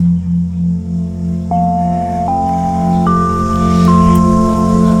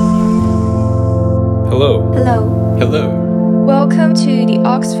Hello. Welcome to the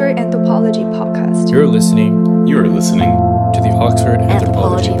Oxford Anthropology Podcast. You are listening to the Oxford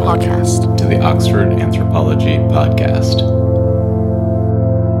Anthropology Podcast. To the Oxford Anthropology Podcast.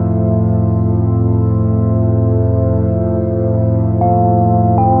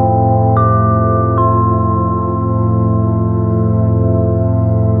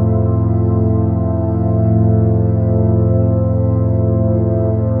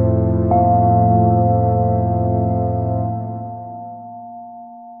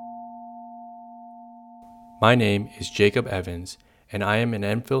 My name is Jacob Evans, and I am an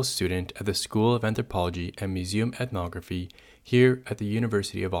MPhil student at the School of Anthropology and Museum Ethnography here at the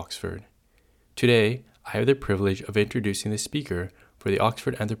University of Oxford. Today, I have the privilege of introducing the speaker for the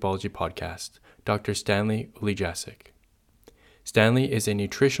Oxford Anthropology Podcast, Dr. Stanley Ulijaszek. Stanley is a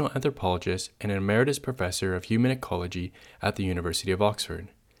nutritional anthropologist and an emeritus professor of human ecology at the University of Oxford.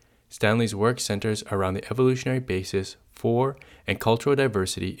 Stanley's work centers around the evolutionary basis for and cultural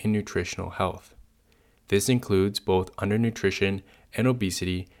diversity in nutritional health. This includes both undernutrition and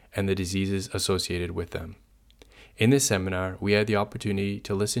obesity and the diseases associated with them. In this seminar, we had the opportunity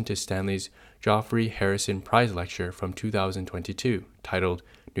to listen to Stanley's Geoffrey Harrison Prize Lecture from 2022, titled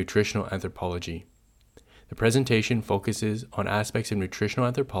Nutritional Anthropology. The presentation focuses on aspects of nutritional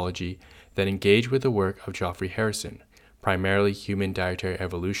anthropology that engage with the work of Geoffrey Harrison, primarily human dietary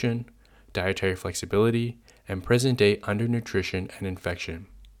evolution, dietary flexibility, and present-day undernutrition and infection.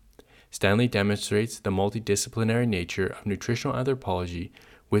 Stanley demonstrates the multidisciplinary nature of nutritional anthropology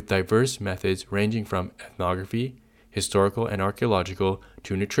with diverse methods ranging from ethnography, historical and archaeological,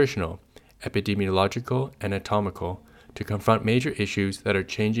 to nutritional, epidemiological, and anatomical, to confront major issues that are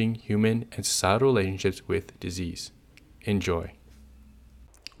changing human and societal relationships with disease. Enjoy.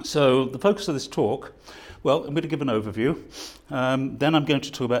 So the focus of this talk, well, I'm going to give an overview. Then I'm going to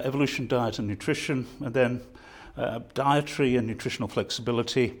talk about evolution, diet, and nutrition, and then dietary and nutritional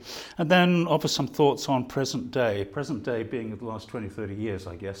flexibility, and then offer some thoughts on present day being the last 20-30 years,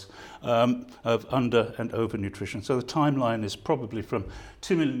 I guess, of under and over nutrition. So the timeline is probably from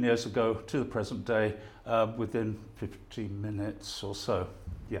 2 million years ago to the present day within 50 minutes or so.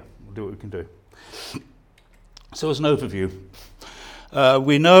 Yeah, we'll do what we can do. So as an overview,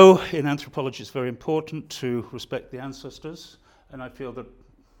 we know in anthropology it's very important to respect the ancestors, and I feel that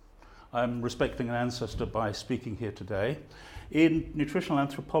I'm respecting an ancestor by speaking here today. In nutritional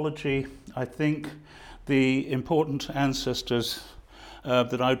anthropology, I think the important ancestors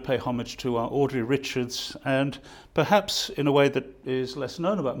that I would pay homage to are Audrey Richards, and perhaps in a way that is less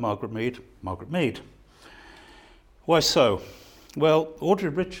known about Margaret Mead. Why so? Well, Audrey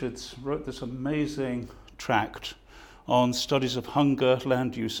Richards wrote this amazing tract on studies of hunger,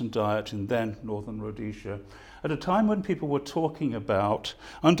 land use and diet in then northern Rhodesia, at a time when people were talking about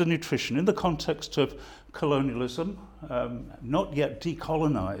undernutrition in the context of colonialism, not yet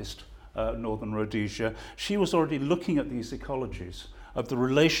decolonized northern Rhodesia. She was already looking at these ecologies of the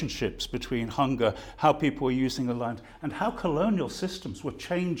relationships between hunger, how people were using the land, and how colonial systems were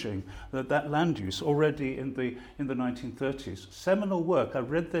changing that land use already in the 1930s. Seminal work. I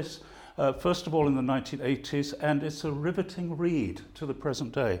read this first of all in the 1980s, and it's a riveting read to the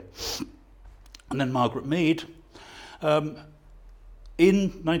present day. And then Margaret Mead. In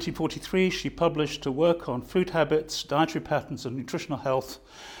 1943, she published a work on food habits, dietary patterns, and nutritional health,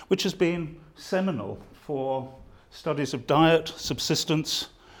 which has been seminal for studies of diet, subsistence,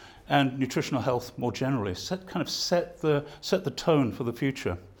 and nutritional health more generally. Set the tone for the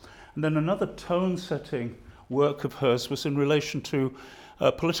future. And then another tone-setting work of hers was in relation to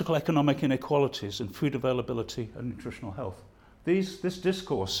political economic inequalities in food availability and nutritional health. This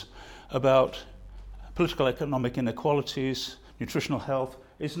discourse about political economic inequalities, nutritional health,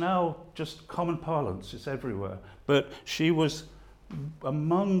 is now just common parlance. It's everywhere. But she was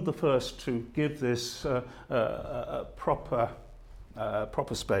among the first to give this proper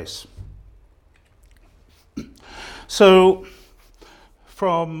space. So,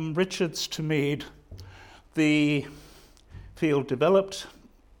 from Richards to Mead, the field developed,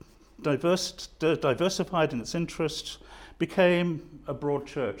 diversified in its interests, became a broad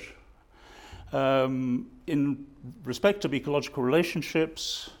church. In respect of ecological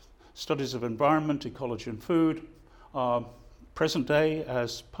relationships, studies of environment, ecology and food are present day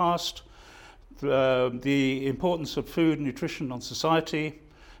as past. The importance of food and nutrition on society,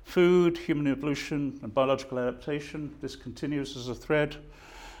 food, human evolution and biological adaptation, this continues as a thread.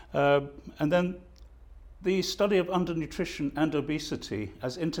 And then the study of undernutrition and obesity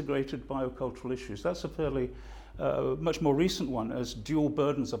as integrated biocultural issues. That's a fairly much more recent one, as dual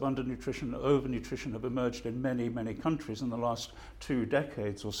burdens of undernutrition and overnutrition have emerged in many, many countries in the last 2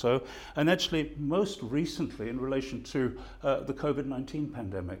 decades or so, and actually most recently in relation to the COVID-19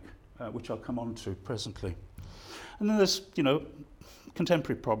 pandemic, which I'll come on to presently. And then there's,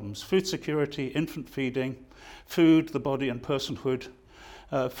 contemporary problems: food security, infant feeding, food, the body and personhood,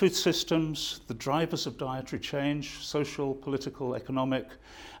 food systems, the drivers of dietary change, social, political, economic,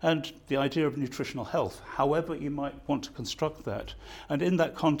 and the idea of nutritional health, however you might want to construct that. And in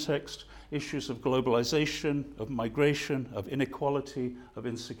that context, issues of globalization, of migration, of inequality, of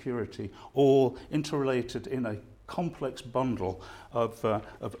insecurity, all interrelated in a complex bundle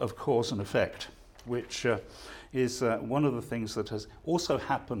of cause and effect, which is one of the things that has also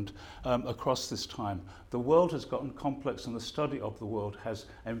happened across this time. The world has gotten complex, and the study of the world has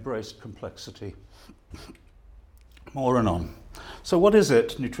embraced complexity. More and on. So what is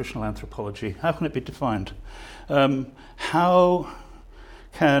it, nutritional anthropology? How can it be defined? How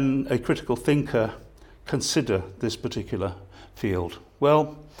can a critical thinker consider this particular field?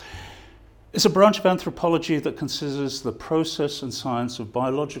 Well, it's a branch of anthropology that considers the process and science of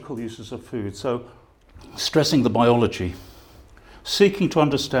biological uses of food. So stressing the biology, seeking to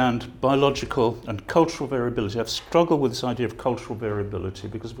understand biological and cultural variability. I've struggled with this idea of cultural variability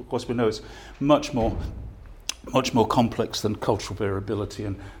because, of course, we know it's much more complex than cultural variability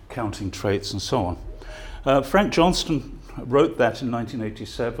and counting traits and so on. Frank Johnston wrote that in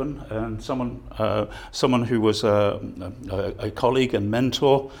 1987, and someone who was a colleague and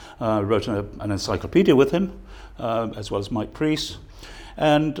mentor wrote an encyclopedia with him, as well as Mike Priest.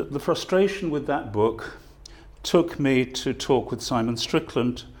 And the frustration with that book took me to talk with Simon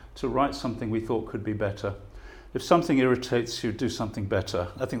Strickland to write something we thought could be better. If something irritates you, do something better.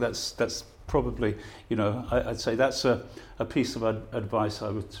 I think that's probably, I'd say that's a piece of advice I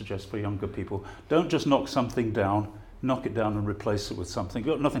would suggest for younger people. Don't just knock something down, knock it down and replace it with something.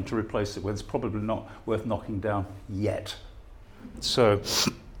 You've got nothing to replace it with. It's probably not worth knocking down yet. So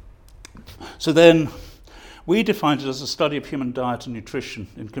then we defined it as a study of human diet and nutrition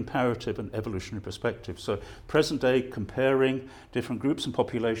in comparative and evolutionary perspective. So present day, comparing different groups and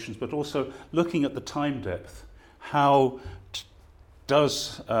populations, but also looking at the time depth. How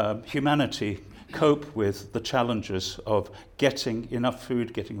does humanity cope with the challenges of getting enough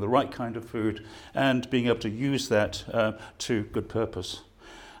food, getting the right kind of food, and being able to use that to good purpose?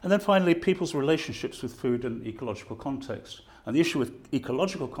 And then finally, people's relationships with food and ecological context. And the issue with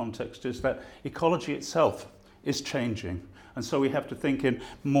ecological context is that ecology itself is changing. And so we have to think in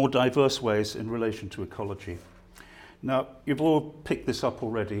more diverse ways in relation to ecology. Now, you've all picked this up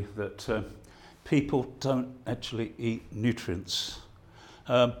already, that people don't actually eat nutrients.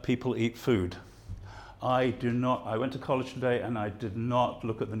 People eat food. I do not. I went to college today and I did not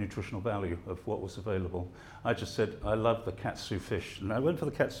look at the nutritional value of what was available. I just said, I love the katsu fish. And I went for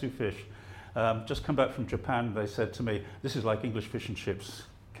the katsu fish. Just come back from Japan, they said to me, this is like English fish and chips,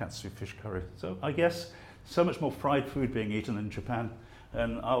 katsu fish curry. So I guess so much more fried food being eaten in Japan,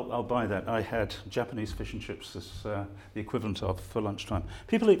 and I'll buy that. I had Japanese fish and chips as the equivalent of for lunchtime.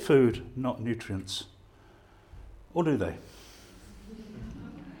 People eat food, not nutrients. Or do they?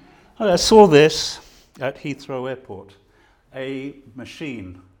 I saw this at Heathrow Airport, a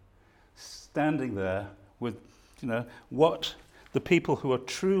machine standing there with, what the people who are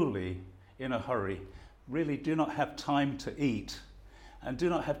truly in a hurry really do not have time to eat and do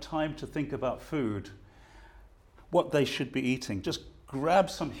not have time to think about food, what they should be eating. Just grab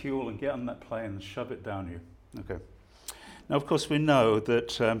some Huel and get on that plane and shove it down you. Okay. Now, of course, we know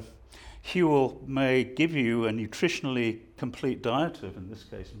that Huel may give you a nutritionally complete diet of, in this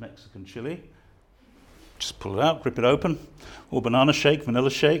case, Mexican chili. Just pull it out, rip it open, or banana shake,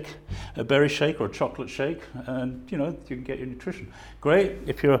 vanilla shake, a berry shake or a chocolate shake, and you can get your nutrition. Great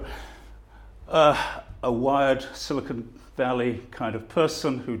if you're a wired Silicon Valley kind of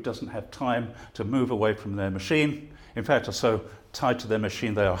person who doesn't have time to move away from their machine. In fact, are so tied to their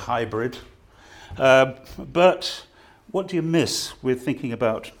machine they are hybrid. But what do you miss with thinking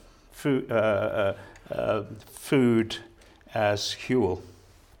about food as fuel?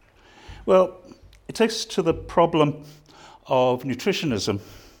 Well, it takes us to the problem of nutritionism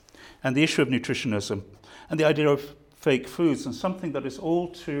and the issue of nutritionism and the idea of fake foods, and something that is all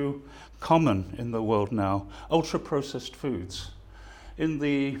too common in the world now, ultra-processed foods. In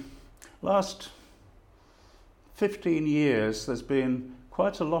the last 15 years, there's been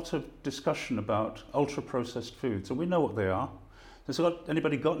quite a lot of discussion about ultra-processed foods, and we know what they are.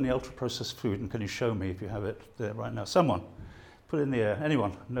 Anybody got any ultra-processed food, and can you show me if you have it there right now? Someone, put it in the air.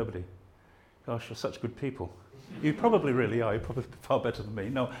 Anyone? Nobody? Gosh, you're such good people. You probably really are. You're probably far better than me.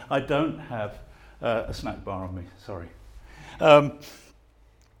 No, I don't have a snack bar on me, sorry.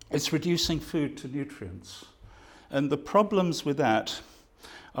 It's reducing food to nutrients. And the problems with that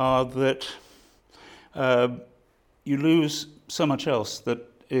are that you lose so much else that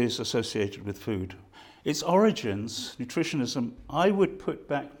is associated with food. Its origins, nutritionism, I would put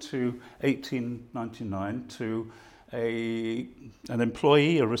back to 1899 to an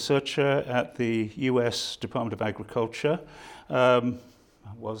employee, a researcher at the US Department of Agriculture,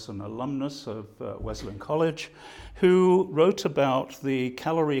 was an alumnus of Wesleyan College, who wrote about the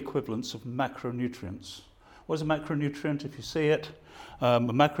calorie equivalents of macronutrients. What is a macronutrient if you see it? A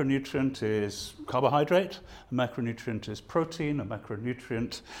macronutrient is carbohydrate, a macronutrient is protein, a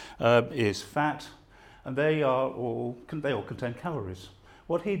macronutrient is fat, and they all contain calories.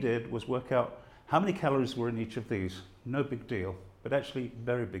 What he did was work out how many calories were in each of these. No big deal, but actually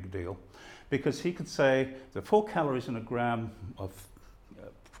very big deal, because he could say there are 4 calories in a gram of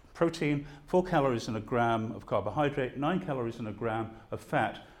protein, 4 calories in a gram of carbohydrate, 9 calories in a gram of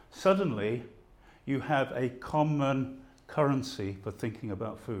fat. Suddenly, you have a common currency for thinking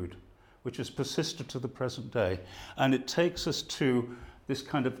about food, which has persisted to the present day. And it takes us to this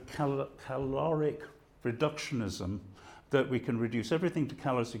kind of caloric reductionism, that we can reduce everything to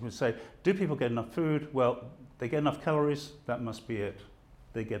calories. You can say, do people get enough food? Well, they get enough calories, that must be it.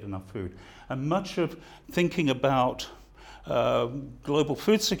 They get enough food. And much of thinking about global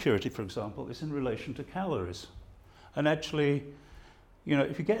food security, for example, is in relation to calories. And actually, you know,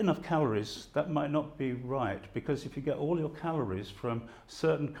 if you get enough calories, that might not be right, because if you get all your calories from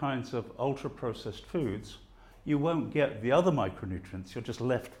certain kinds of ultra-processed foods, you won't get the other micronutrients. You're just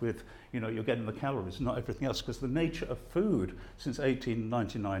left with, you know, you're getting the calories, not everything else, because the nature of food since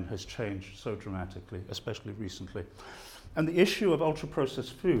 1899 has changed so dramatically, especially recently. And the issue of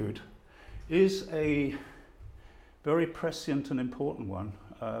ultra-processed food is a very prescient and important one.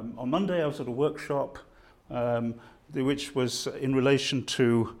 On Monday, I was at a workshop which was in relation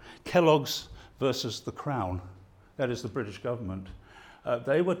to Kellogg's versus the Crown, that is the British government.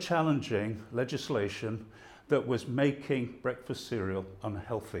 They were challenging legislation that was making breakfast cereal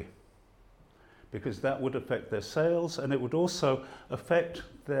unhealthy, because that would affect their sales, and it would also affect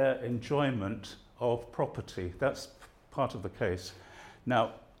their enjoyment of property. That's part of the case.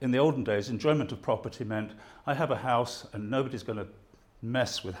 Now, in the olden days, enjoyment of property meant I have a house and nobody's going to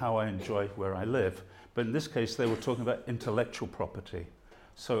mess with how I enjoy where I live. But in this case, they were talking about intellectual property.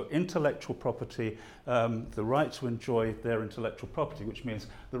 So intellectual property, the right to enjoy their intellectual property, which means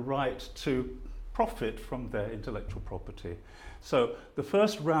the right to profit from their intellectual property. So the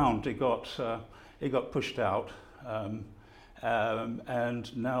first round, it got pushed out,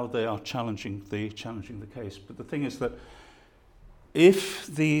 and now they are challenging the case. But the thing is that if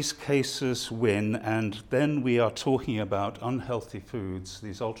these cases win, and then we are talking about unhealthy foods,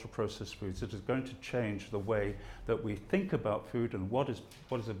 these ultra-processed foods, it is going to change the way that we think about food and what is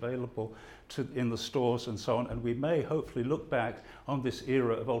available in the stores and so on. And we may hopefully look back on this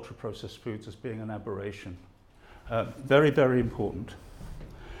era of ultra-processed foods as being an aberration. Very, very important.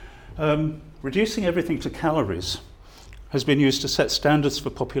 Reducing everything to calories has been used to set standards for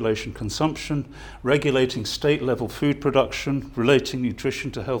population consumption, regulating state-level food production, relating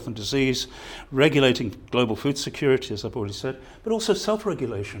nutrition to health and disease, regulating global food security, as I've already said, but also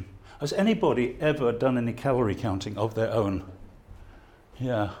self-regulation. Has anybody ever done any calorie counting of their own?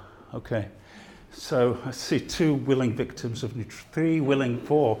 Yeah, okay. So I see 2 willing victims of 3 willing,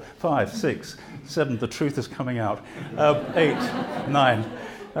 4, 5, 6, 7, the truth is coming out, 8, 9.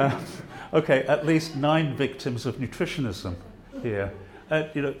 Okay, at least 9 victims of nutritionism here.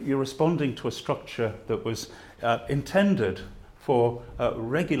 You're responding to a structure that was intended for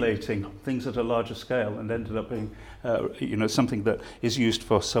regulating things at a larger scale and ended up being something that is used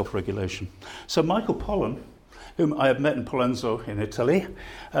for self-regulation. So Michael Pollan, whom I have met in Pollenzo in Italy,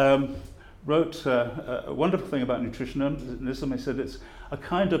 wrote a wonderful thing about nutritionism. He said it's a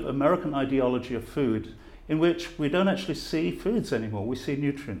kind of American ideology of food in which we don't actually see foods anymore. We see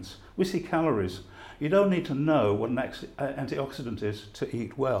nutrients. We see calories. You don't need to know what an antioxidant is to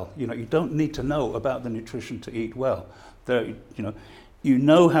eat well. You don't need to know about the nutrition to eat well. You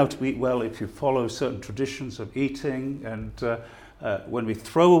know how to eat well if you follow certain traditions of eating. And when we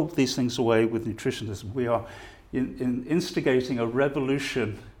throw these things away with nutritionism, we are instigating a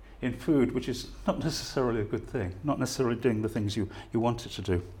revolution in food, which is not necessarily a good thing, not necessarily doing the things you want it to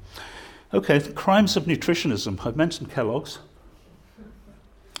do. Okay, the crimes of nutritionism. I've mentioned Kellogg's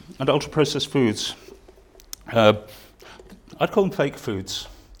and ultra-processed foods. I'd call them fake foods.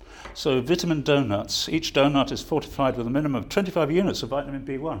 So vitamin donuts, each donut is fortified with a minimum of 25 units of vitamin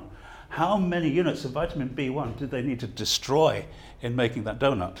B1. How many units of vitamin B1 did they need to destroy in making that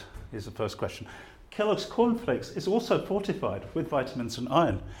donut, is the first question. Kellogg's cornflakes is also fortified with vitamins and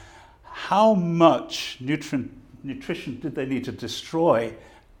iron. How much nutrition did they need to destroy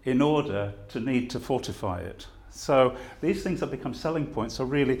in order to need to fortify it? So these things that become selling points are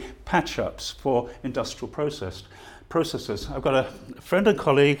really patch-ups for industrial processes. I've got a friend and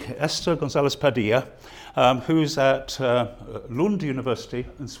colleague, Esther Gonzalez Padilla, who's at Lund University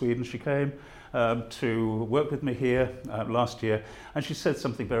in Sweden. She came to work with me here last year, and she said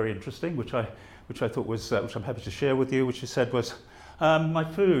something very interesting, which I thought was, which I'm happy to share with you, which she said was, my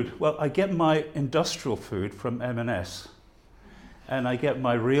food, well, I get my industrial food from M&S, and I get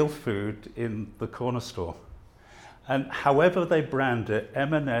my real food in the corner store. And however they brand it,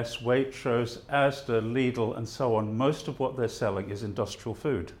 M&S, Waitrose, Asda, Lidl, and so on, most of what they're selling is industrial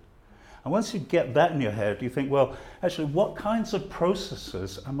food. And once you get that in your head, you think, well, actually, what kinds of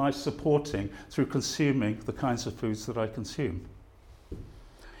processes am I supporting through consuming the kinds of foods that I consume?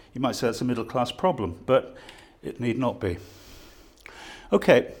 You might say that's a middle-class problem, but it need not be.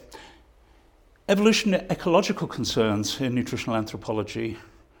 Okay, evolutionary ecological concerns in nutritional anthropology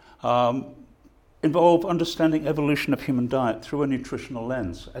involve understanding evolution of human diet through a nutritional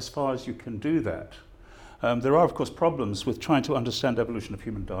lens, as far as you can do that. There are, of course, problems with trying to understand evolution of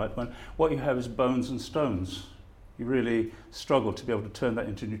human diet when what you have is bones and stones. You really struggle to be able to turn that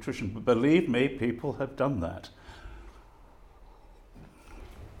into nutrition. But believe me, people have done that.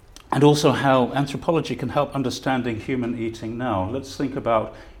 And also how anthropology can help understanding human eating now. Let's think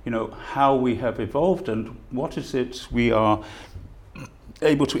about, how we have evolved and what is it we are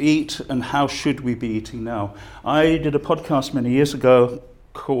able to eat and how should we be eating now. I did a podcast many years ago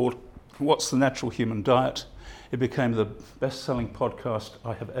called What's the Natural Human Diet? It became the best-selling podcast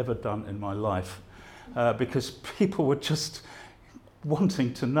I have ever done in my life because people were just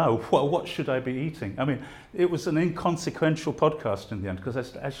wanting to know, well, what should I be eating? I mean, it was an inconsequential podcast in the end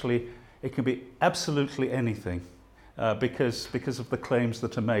because actually it can be absolutely anything because of the claims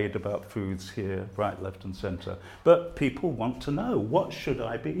that are made about foods here, right, left and centre. But people want to know, what should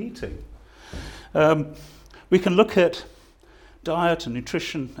I be eating? We can look at diet and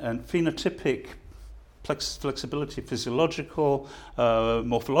nutrition and phenotypic flexibility, physiological,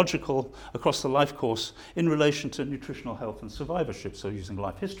 morphological, across the life course in relation to nutritional health and survivorship. So using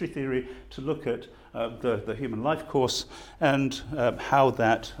life history theory to look at the human life course and how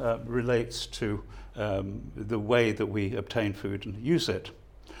that relates to the way that we obtain food and use it.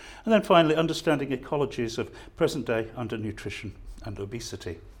 And then finally, understanding ecologies of present-day undernutrition and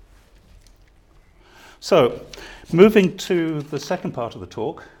obesity. So, moving to the second part of the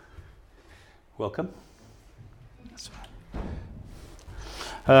talk. Welcome.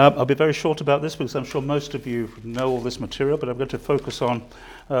 I'll be very short about this because I'm sure most of you know all this material, but I'm going to focus on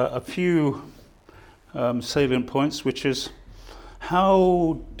a few salient points, which is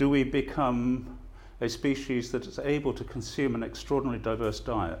how do we become a species that is able to consume an extraordinarily diverse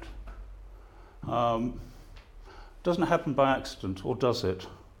diet? Doesn't happen by accident, or does it?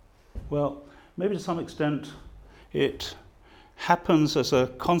 Well, maybe to some extent it happens as a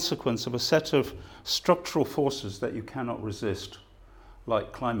consequence of a set of structural forces that you cannot resist,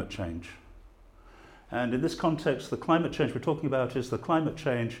 like climate change. And in this context, the climate change we're talking about is the climate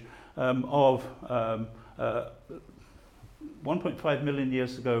change of 1.5 million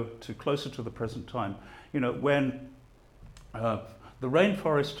years ago to closer to the present time. When the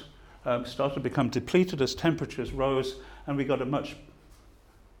rainforest started to become depleted as temperatures rose, and we got a much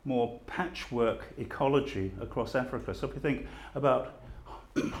more patchwork ecology across Africa. So if we think about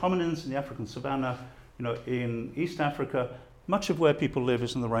hominins in the African savanna, in East Africa, much of where people live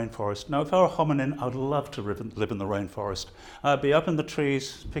is in the rainforest. Now, if I were a hominin, I'd love to live in the rainforest. I'd be up in the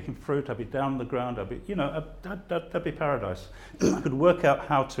trees picking fruit. I'd be down on the ground. I'd be, that'd be paradise. I could work out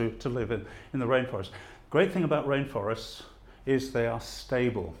how to live in the rainforest. Great thing about rainforests is they are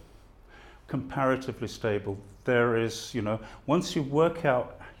stable, comparatively stable. There is, once you work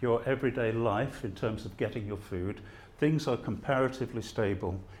out your everyday life in terms of getting your food, things are comparatively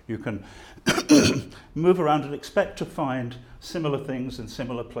stable. You can move around and expect to find similar things in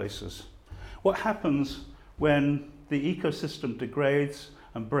similar places. What happens when the ecosystem degrades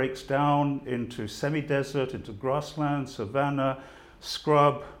and breaks down into semi-desert, into grassland, savanna,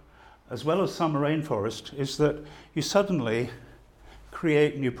 scrub, as well as some rainforest, is that you suddenly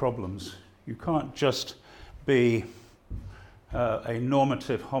create new problems. You can't just be a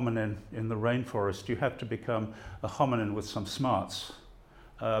normative hominin in the rainforest. You have to become a hominin with some smarts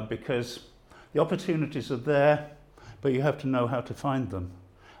because the opportunities are there, but you have to know how to find them.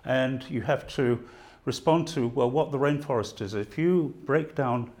 And you have to respond to, what the rainforest is. If you break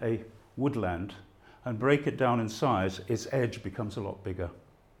down a woodland and break it down in size, its edge becomes a lot bigger.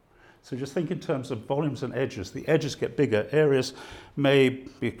 So just think in terms of volumes and edges. The edges get bigger. Areas may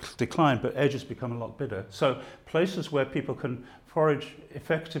decline, but edges become a lot bigger. So places where people can forage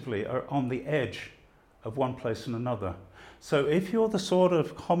effectively are on the edge of one place and another. So if you're the sort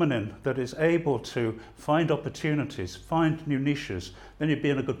of hominin that is able to find opportunities, find new niches, then you'd be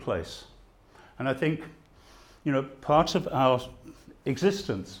in a good place. And I think, part of our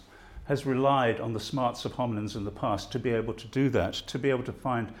existence has relied on the smarts of hominins in the past to be able to do that, to be able to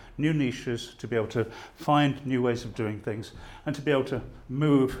find new niches, to be able to find new ways of doing things, and to be able to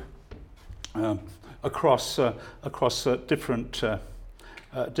move across different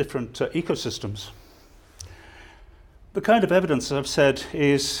ecosystems. The kind of evidence, as I've said,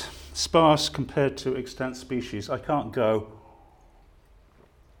 is sparse compared to extant species. I can't go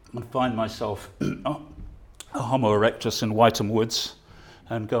and find myself a Homo erectus in Whiteham Woods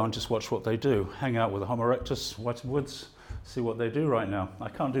and go and just watch what they do. Hang out with a Homo erectus, Whiteham Woods, see what they do right now. I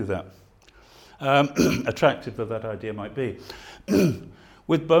can't do that. Attractive though that idea might be.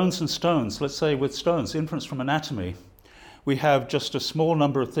 With bones and stones, let's say with stones, inference from anatomy, we have just a small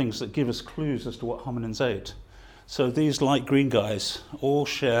number of things that give us clues as to what hominins ate. So these light green guys all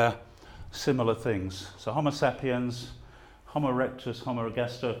share similar things. So Homo sapiens, Homo erectus, Homo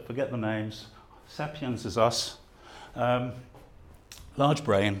ergaster, forget the names. Sapiens is us. Large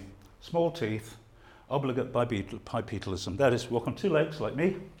brain, small teeth, obligate bipedalism. That is, walk on two legs like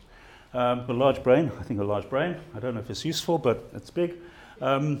me. A large brain, I think a large brain. I don't know if it's useful, but it's big.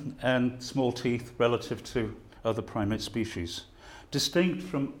 And small teeth relative to other primate species. Distinct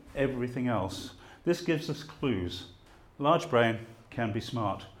from everything else. This gives us clues. Large brain can be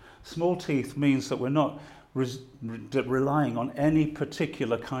smart. Small teeth means that we're not relying on any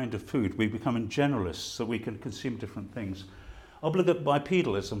particular kind of food. We become generalists, so we can consume different things. Obligate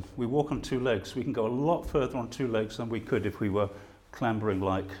bipedalism, we walk on two legs. We can go a lot further on two legs than we could if we were clambering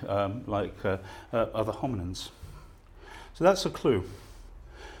like other hominins. So that's a clue.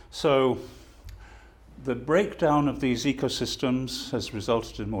 So the breakdown of these ecosystems has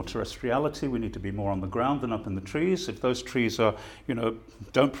resulted in more terrestriality. We need to be more on the ground than up in the trees. If those trees are,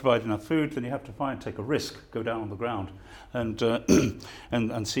 don't provide enough food, then you have to take a risk, go down on the ground and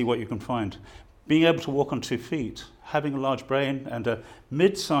and see what you can find. Being able to walk on 2 feet, having a large brain and a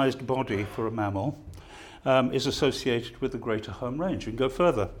mid-sized body for a mammal is associated with a greater home range. You can go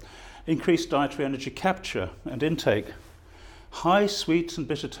further. Increased dietary energy capture and intake. High sweet and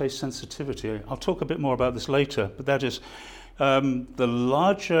bitter taste sensitivity. I'll talk a bit more about this later, but that is, the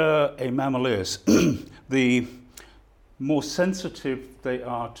larger a mammal is, the more sensitive they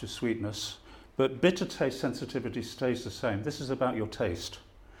are to sweetness, but bitter taste sensitivity stays the same. This is about your taste.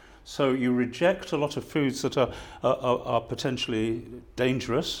 So you reject a lot of foods that are potentially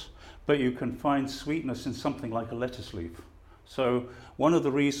dangerous, but you can find sweetness in something like a lettuce leaf. So one of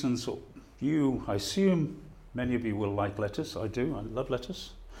the reasons I assume, many of you will like lettuce. I do. I love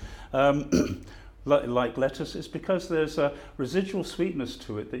lettuce. Like lettuce is because there's a residual sweetness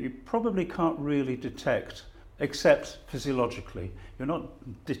to it that you probably can't really detect, except physiologically. You're not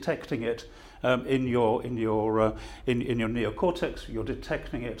detecting it in your neocortex. You're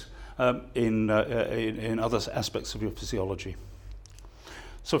detecting it in other aspects of your physiology.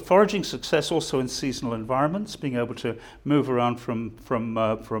 So foraging success also in seasonal environments, being able to move around from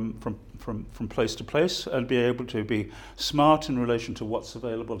place to place and be able to be smart in relation to what's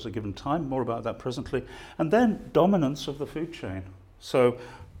available at a given time. More about that presently. And then dominance of the food chain. So,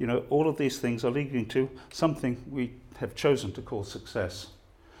 all of these things are leading to something we have chosen to call success.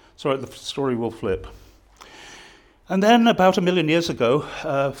 So the story will flip. And then about 1 million years ago,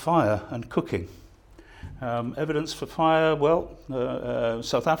 fire and cooking. Evidence for fire,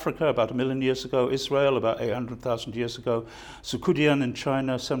 South Africa about 1 million years ago, Israel about 800,000 years ago, Xinyuan in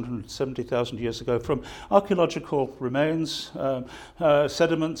China 770,000 years ago. From archaeological remains,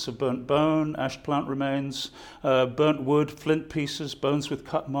 sediments of burnt bone, ash plant remains, burnt wood, flint pieces, bones with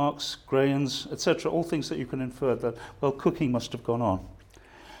cut marks, grains, etc. All things that you can infer that, cooking must have gone on.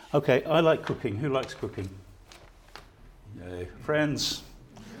 Okay, I like cooking. Who likes cooking? Yay. Friends.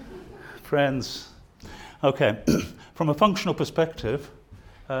 Okay, from a functional perspective,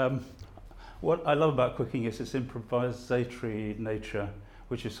 what I love about cooking is its improvisatory nature,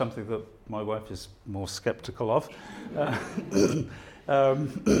 which is something that my wife is more skeptical of.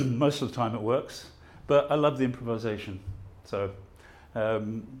 Most of the time it works, but I love the improvisation. So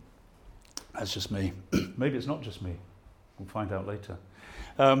that's just me. Maybe it's not just me. We'll find out later.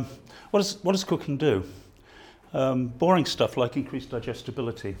 What does cooking do? Boring stuff like increased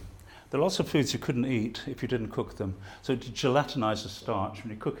digestibility. There are lots of foods you couldn't eat if you didn't cook them. So to gelatinise a starch,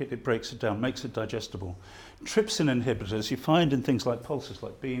 when you cook it, it breaks it down, makes it digestible. Trypsin inhibitors you find in things like pulses,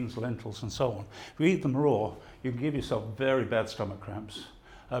 like beans, lentils, and so on. If you eat them raw, you can give yourself very bad stomach cramps.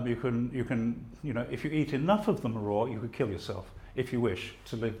 You can, if you eat enough of them raw, you could kill yourself, if you wish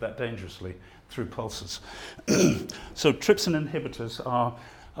to live that dangerously through pulses. So trypsin inhibitors are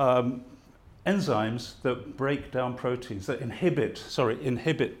enzymes that break down proteins, that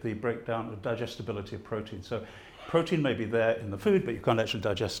inhibit the breakdown of digestibility of protein. So protein may be there in the food, but you can't actually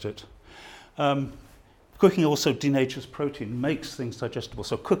digest it. Cooking also denatures protein, makes things digestible.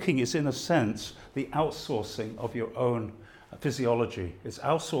 So cooking is, in a sense, the outsourcing of your own physiology. It's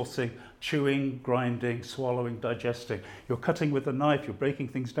outsourcing, chewing, grinding, swallowing, digesting. You're cutting with a knife, you're breaking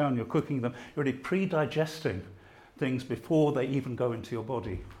things down, you're cooking them, you're already pre-digesting things before they even go into your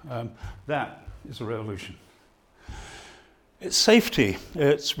body. That is a revolution. It's safety.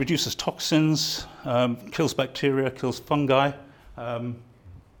 It reduces toxins, kills bacteria, kills fungi,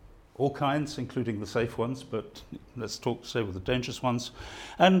 all kinds, including the safe ones, but let's stay with the dangerous ones.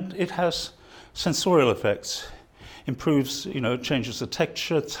 And it has sensorial effects. Improves, changes the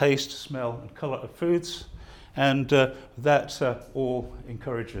texture, taste, smell, and colour of foods, and that all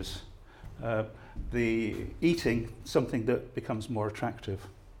encourages the eating something that becomes more attractive.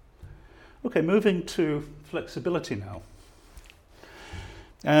 Okay, moving to flexibility now.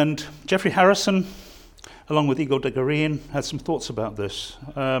 And Jeffrey Harrison, along with Igor Degarin, had some thoughts about this.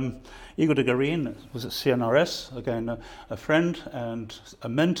 Igor Degarin was at CNRS, again a friend and a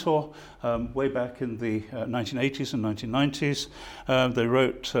mentor way back in the 1980s and 1990s. They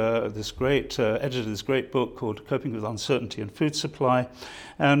wrote edited this great book called Coping with Uncertainty in Food Supply.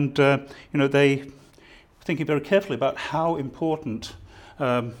 And, they thinking very carefully about how important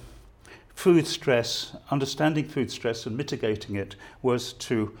food stress, understanding food stress and mitigating it was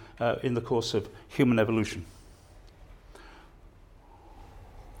to in the course of human evolution.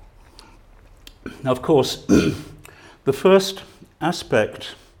 Now, of course, the first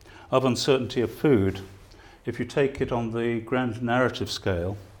aspect of uncertainty of food, if you take it on the grand narrative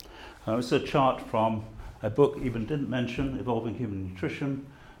scale, is a chart from a book Eben didn't mention, Evolving Human Nutrition,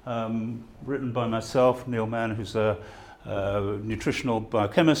 written by myself, Neil Mann, who's a nutritional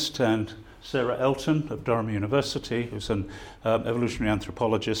biochemist, and Sarah Elton of Durham University, who's an evolutionary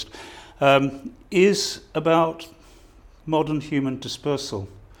anthropologist, is about modern human dispersal.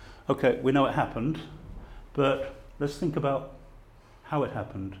 Okay, we know it happened, but let's think about how it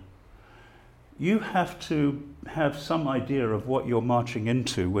happened. You have to have some idea of what you're marching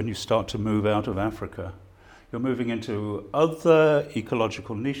into when you start to move out of Africa. You're moving into other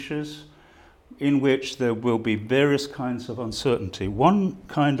ecological niches in which there will be various kinds of uncertainty. One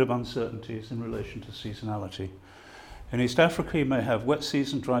kind of uncertainty is in relation to seasonality. In East Africa, you may have wet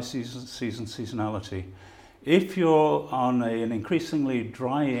season, dry season, seasonality. If you're on an increasingly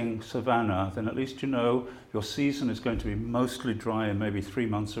drying savanna, then at least you know your season is going to be mostly dry and maybe 3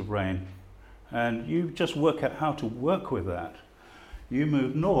 months of rain. And you just work out how to work with that. You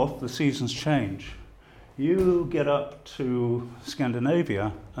move north, the seasons change. You get up to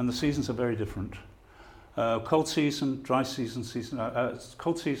Scandinavia, and the seasons are very different. Cold season, dry season,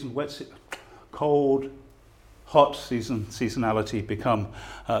 cold season, cold, hot seasonality become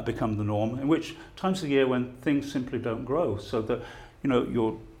the norm, in which times of the year when things simply don't grow, so that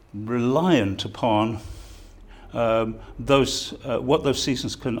you're reliant upon what those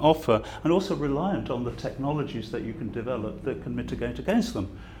seasons can offer, and also reliant on the technologies that you can develop that can mitigate against them.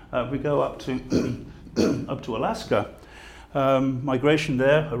 We go up to up to Alaska. Migration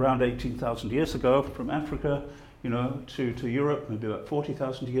there around 18,000 years ago from Africa, to Europe, maybe about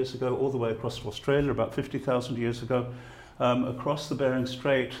 40,000 years ago, all the way across to Australia about 50,000 years ago, across the Bering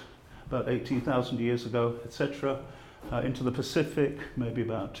Strait about 18,000 years ago, etc., into the Pacific maybe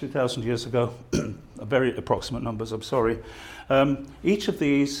about 2,000 years ago, very approximate numbers, I'm sorry. Each of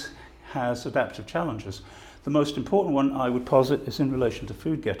these has adaptive challenges. The most important one I would posit is in relation to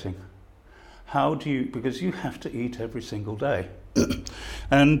food getting. Because you have to eat every single day.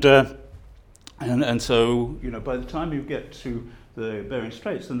 And so, by the time you get to the Bering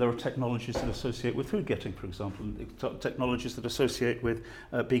Straits, then there are technologies that associate with food getting, for example, technologies that associate with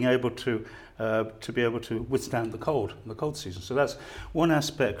being able to be able to withstand the cold season. So that's one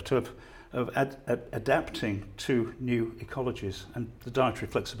aspect of adapting to new ecologies and the dietary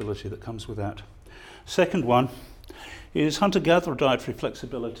flexibility that comes with that. Second one is hunter-gatherer dietary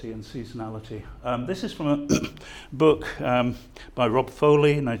flexibility and seasonality. This is from a book by Rob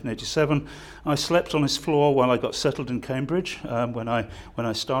Foley in 1987. I slept on his floor while I got settled in Cambridge. When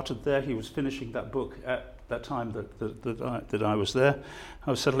I started there, he was finishing that book at that time that I was there. I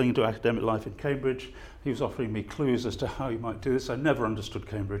was settling into academic life in Cambridge. He was offering me clues as to how you might do this. I never understood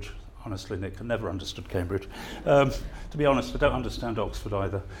Cambridge. Honestly, Nick, I never understood Cambridge. To be honest, I don't understand Oxford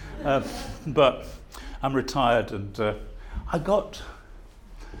either. But I'm retired, and I got...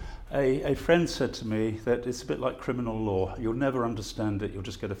 A friend said to me that it's a bit like criminal law. You'll never understand it, you'll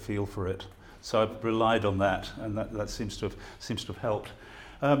just get a feel for it. So I've relied on that, and that seems to have helped.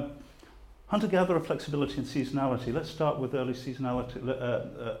 Hunter-gatherer flexibility and seasonality. Let's start with early seasonality,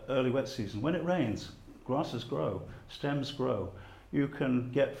 early wet season. When it rains, grasses grow, stems grow. You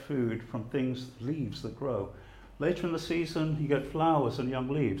can get food from leaves that grow. Later in the season, you get flowers and young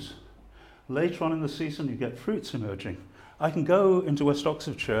leaves. Later on in the season, you get fruits emerging. I can go into West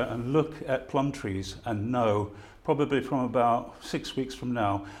Oxfordshire and look at plum trees and know, probably from about 6 weeks from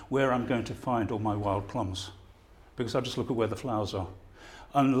now, where I'm going to find all my wild plums. Because I'll just look at where the flowers are.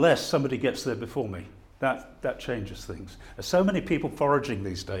 Unless somebody gets there before me. That changes things. There's so many people foraging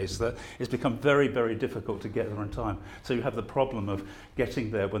these days that it's become very, very difficult to get there in time. So you have the problem of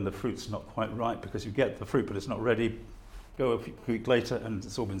getting there when the fruit's not quite ripe, because you get the fruit but it's not ready. Go a week later and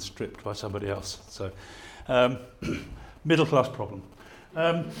it's all been stripped by somebody else. So middle class problem.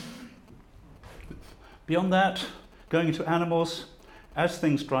 Beyond that, going into animals, as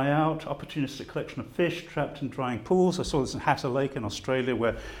things dry out, opportunistic collection of fish trapped in drying pools. I saw this in Hatter Lake in Australia,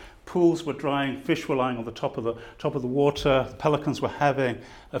 where pools were drying, fish were lying on the top of the water, pelicans were having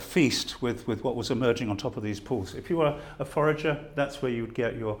a feast with what was emerging on top of these pools. If you were a forager, that's where you would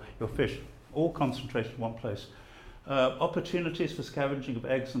get your fish, all concentrated in one place. Opportunities for scavenging of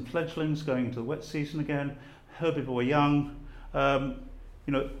eggs and fledglings going into the wet season again, herbivore young.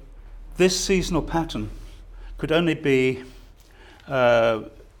 This seasonal pattern could only be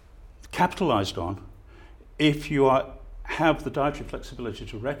capitalized on if you have the dietary flexibility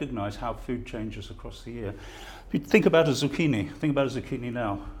to recognize how food changes across the year. If you think about a zucchini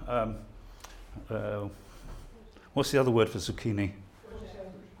now. What's the other word for zucchini?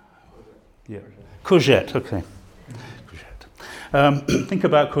 Yeah, courgette, okay. Courgette. Think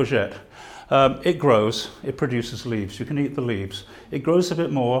about courgette. It grows, it produces leaves. You can eat the leaves. It grows a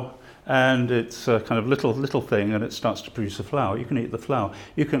bit more, and it's a kind of little thing, and it starts to produce a flower. You can eat the flower.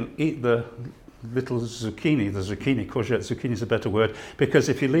 You can eat the little zucchini. Courgette zucchini is a better word, because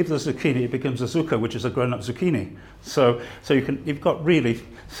if you leave the zucchini, it becomes a zucca, which is a grown-up zucchini. So you've got really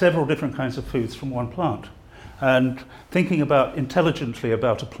several different kinds of foods from one plant. And thinking intelligently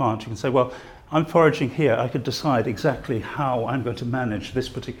about a plant, you can say, well, I'm foraging here, I could decide exactly how I'm going to manage this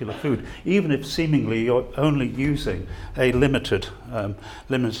particular food, even if seemingly you're only using a limited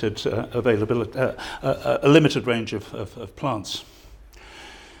availability, a limited range of plants.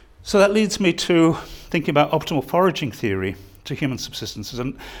 So that leads me to thinking about optimal foraging theory to human subsistence.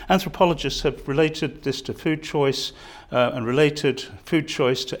 And anthropologists have related this to food choice and related food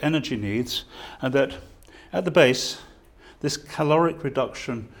choice to energy needs, and that at the base, this caloric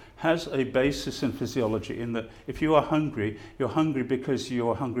reduction has a basis in physiology, in that if you are hungry, you're hungry because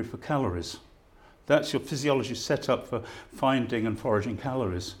you're hungry for calories. That's your physiology set up for finding and foraging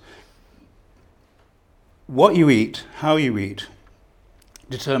calories. What you eat, how you eat,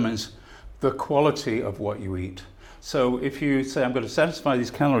 determines the quality of what you eat. So if you say, I'm going to satisfy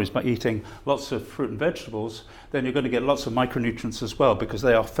these calories by eating lots of fruit and vegetables, then you're going to get lots of micronutrients as well, because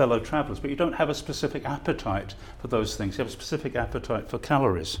they are fellow travelers. But you don't have a specific appetite for those things. You have a specific appetite for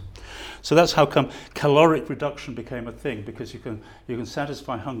calories. So that's how come caloric reduction became a thing, because you can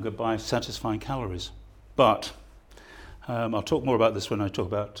satisfy hunger by satisfying calories. But I'll talk more about this when I talk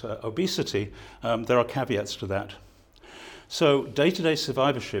about obesity. There are caveats to that. So day-to-day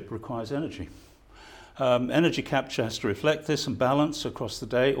survivorship requires energy. Energy capture has to reflect this and balance across the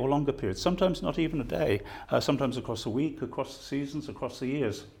day or longer periods, sometimes not even a day, sometimes across a week, across the seasons, across the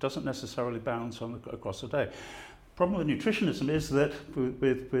years. It doesn't necessarily balance across a day. Problem with nutritionism is that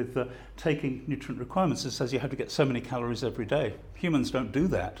with taking nutrient requirements, it says you have to get so many calories every day. Humans don't do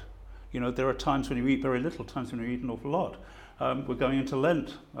that. There are times when you eat very little, times when you eat an awful lot. We're going into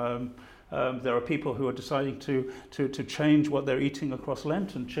Lent. There are people who are deciding to change what they're eating across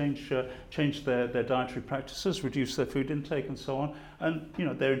Lent and change their dietary practices, reduce their food intake and so on. And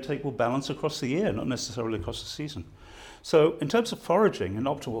their intake will balance across the year, not necessarily across the season. So in terms of foraging and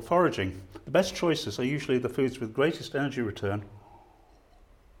optimal foraging, the best choices are usually the foods with greatest energy return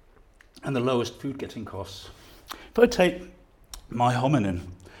and the lowest food getting costs. If I take my hominin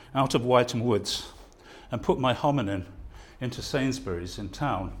out of Wytham Woods and put my hominin into Sainsbury's in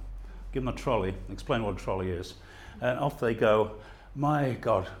town, give them a trolley, explain what a trolley is, and off they go. My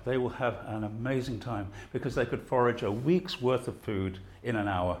God, they will have an amazing time, because they could forage a week's worth of food in an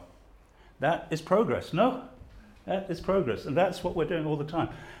hour. That is progress. No, that is progress. And that's what we're doing all the time.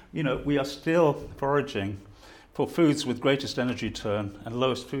 We are still foraging for foods with greatest energy turn and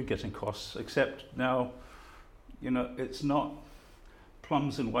lowest food getting costs, except now, it's not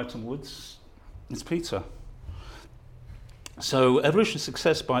plums in Whiteham Woods, it's pizza. So evolution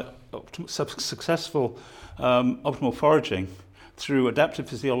success by successful optimal foraging through adaptive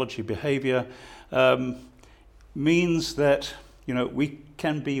physiology behavior means that we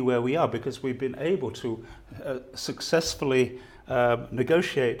can be where we are because we've been able to successfully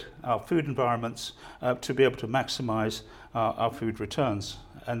negotiate our food environments to be able to maximize our food returns,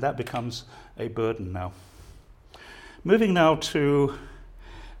 and that becomes a burden now. Moving now to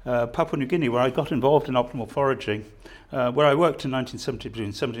Papua New Guinea, where I got involved in optimal foraging, where I worked in 1970,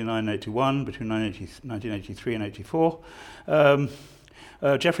 between 79 and 81, between 1983 and 84.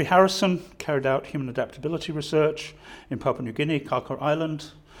 Geoffrey Harrison carried out human adaptability research in Papua New Guinea, Karkar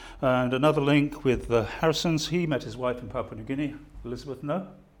Island, and another link with the Harrisons. He met his wife in Papua New Guinea. Elizabeth, no?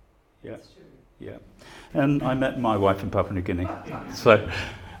 Yeah. Yeah. And I met my wife in Papua New Guinea. So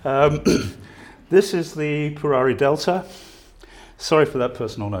this is the Purari Delta. Sorry for that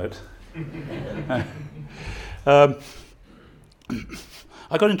personal note.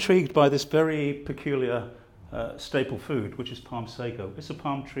 I got intrigued by this very peculiar staple food, which is palm sago. It's a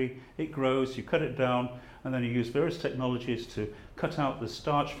palm tree, it grows, you cut it down, and then you use various technologies to cut out the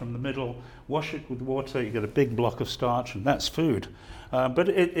starch from the middle, wash it with water, you get a big block of starch, and that's food. But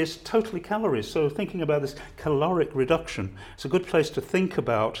it is totally calories, so thinking about this caloric reduction, it's a good place to think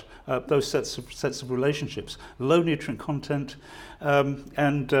about those sets of relationships, low nutrient content,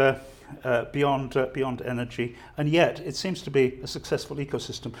 and beyond energy, and yet it seems to be a successful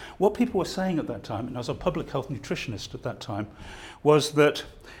ecosystem. What people were saying at that time, and I was a public health nutritionist at that time, was that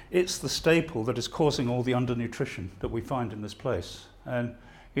it's the staple that is causing all the undernutrition that we find in this place. And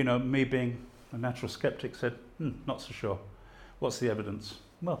me being a natural skeptic said, not so sure. What's the evidence?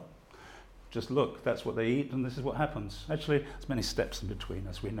 Well, just look, that's what they eat and this is what happens. Actually, there's many steps in between,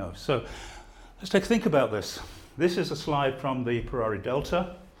 as we know. So let's take a think about this. This is a slide from the Purari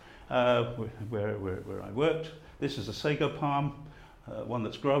Delta, where I worked. This is a sago palm, one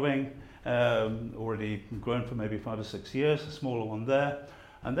that's growing, already grown for maybe 5 or 6 years, a smaller one there.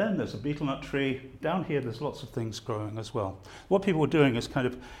 And then there's a betel nut tree. Down here there's lots of things growing as well. What people were doing is kind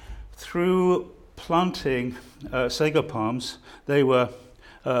of, through planting sago palms, they were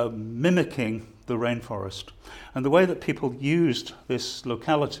mimicking the rainforest. And the way that people used this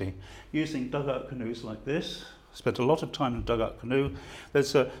locality, using dugout canoes like this, spent a lot of time in a dugout canoe.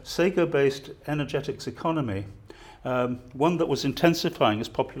 There's a sago-based energetics economy, one that was intensifying as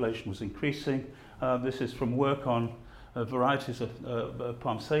population was increasing. This is from work on varieties of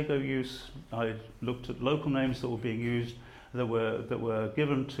palm sago use. I looked at local names that were being used, that were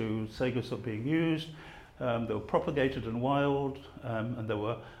given to sagos that were being used. They were propagated and wild, and there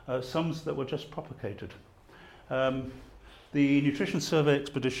were some that were just propagated. The Nutrition Survey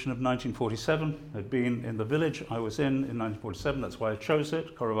expedition of 1947 had been in the village I was in 1947, that's why I chose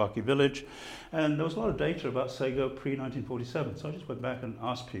it, Korovaki village, and there was a lot of data about sago pre-1947, so I just went back and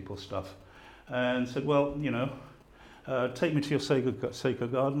asked people stuff and said, well, take me to your sago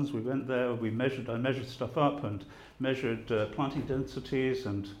gardens. We went there, I measured stuff up and measured planting densities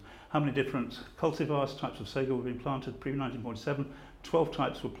and how many different cultivars, types of sago were being planted. Pre-1947, 12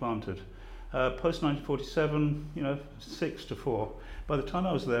 types were planted. Post-1947, 6 to 4. By the time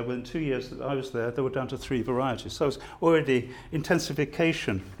I was there, within 2 years that I was there, they were down to 3 varieties. So it was already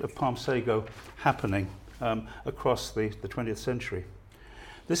intensification of palm sago happening across the 20th century.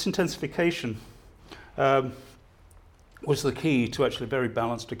 This intensification was the key to actually very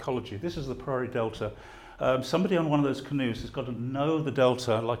balanced ecology. This is the Purari Delta. Somebody on one of those canoes has got to know the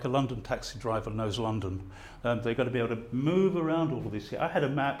Delta like a London taxi driver knows London. They've got to be able to move around all of these. I had a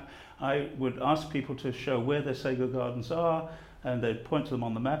map. I would ask people to show where their sago gardens are, and they'd point to them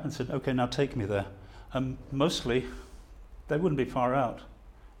on the map and said, okay, now take me there. Mostly, they wouldn't be far out.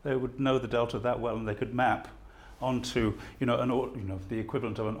 They would know the Delta that well, and they could map onto, the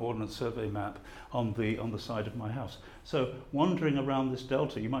equivalent of an Ordnance Survey map on the side of my house. So wandering around this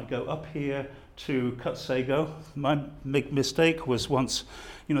Delta, you might go up here to cut sago. My big mistake was once,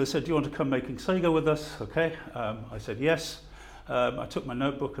 they said, do you want to come making sago with us? Okay, I said yes. I took my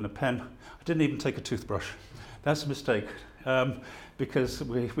notebook and a pen. I didn't even take a toothbrush. That's a mistake, because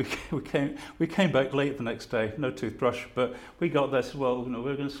we came back late the next day, no toothbrush, but we got there, said, well,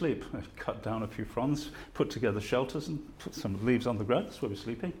 we're going to sleep. I cut down a few fronds, put together shelters and put some leaves on the ground. That's where we're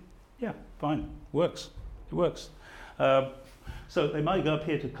sleeping. Yeah, fine, works. It works. So they might go up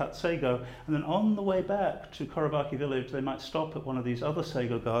here to cut sago, and then on the way back to Korobaki village, they might stop at one of these other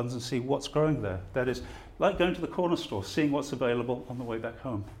sago gardens and see what's growing there. That is, like going to the corner store, seeing what's available on the way back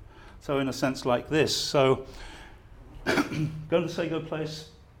home. So in a sense like this. So go to the sago place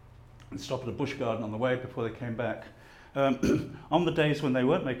and stop at a bush garden on the way before they came back. On the days when they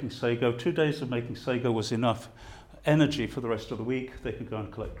weren't making sago, 2 days of making sago was enough energy for the rest of the week. They could go and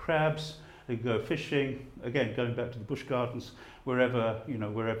collect crabs, they could go fishing, again going back to the bush gardens, wherever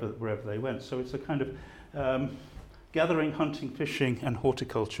they went. So it's a kind of gathering, hunting, fishing, and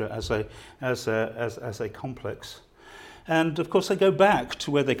horticulture as a complex. And of course they go back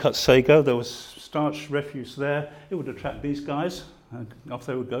to where they cut sago. There was starch refuse there. It would attract these guys. Off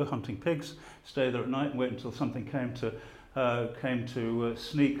they would go hunting pigs, stay there at night and wait until something came to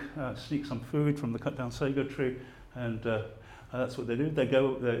sneak some food from the cut down sago tree, and that's what they do. They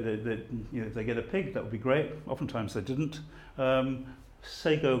go, if they get a pig, that would be great. Oftentimes they didn't.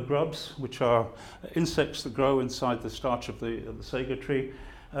 Sago grubs, which are insects that grow inside the starch of the sago tree,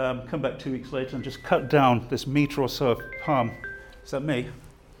 come back 2 weeks later and just cut down this metre or so of palm. Is that me?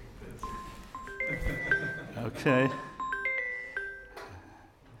 Okay.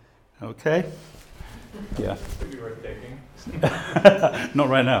 Okay. Yeah. Could be worth taking. Not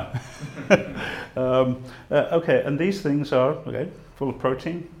right now. Okay, and these things are full of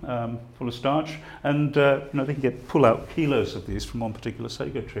protein, full of starch, and they can pull out kilos of these from one particular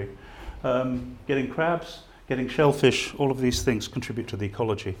sago tree. Getting crabs, getting shellfish, all of these things contribute to the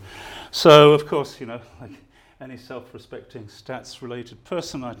ecology. So, of course, like any self-respecting stats-related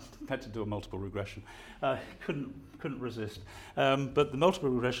person, I had to do a multiple regression. Couldn't resist. But the multiple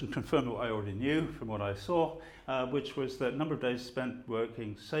regression confirmed what I already knew from what I saw, which was that number of days spent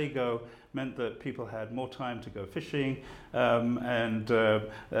working sago meant that people had more time to go fishing, and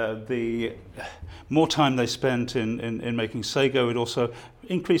the more time they spent in making sago, it also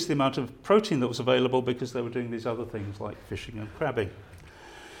increased the amount of protein that was available because they were doing these other things like fishing and crabbing.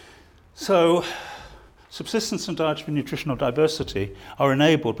 So subsistence and dietary nutritional diversity are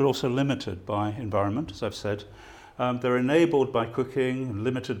enabled but also limited by environment, as I've said. They're enabled by cooking and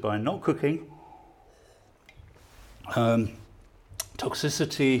limited by not cooking.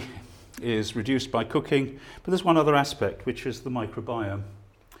 Toxicity is reduced by cooking, but there's one other aspect, which is the microbiome,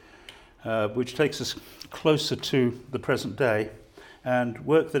 which takes us closer to the present day, and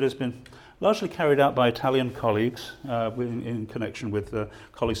work that has been largely carried out by Italian colleagues in connection with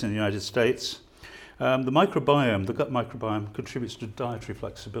colleagues in the United States. The microbiome, the gut microbiome, contributes to dietary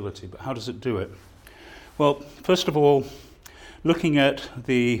flexibility, but how does it do it? Well, first of all, looking at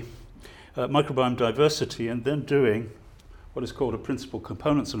the microbiome diversity and then doing what is called a principal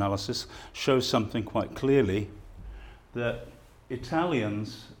components analysis shows something quite clearly, that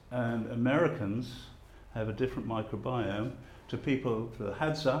Italians and Americans have a different microbiome to people, to the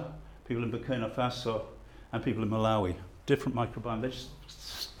Hadza, people in Burkina Faso, and people in Malawi. Different microbiome. They're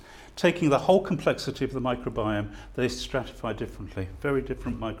just taking the whole complexity of the microbiome, they stratify differently. Very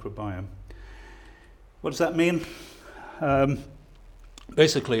different microbiome. What does that mean?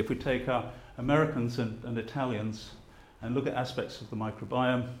 Basically, if we take our Americans and Italians and look at aspects of the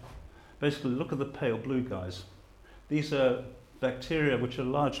microbiome, basically look at the pale blue guys. These are bacteria which are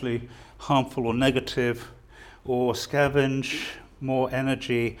largely harmful or negative, or scavenge more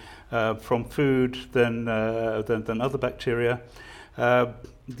energy from food than other bacteria.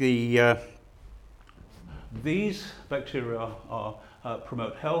 These bacteria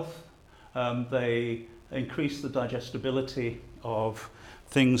promote health. They increase the digestibility of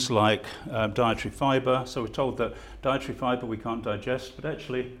things like dietary fiber. So we're told that dietary fiber we can't digest, but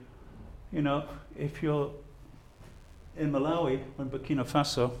actually, if you're in Malawi or in Burkina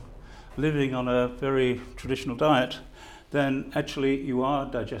Faso, living on a very traditional diet, then actually you are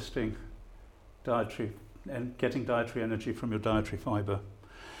digesting dietary and getting dietary energy from your dietary fiber.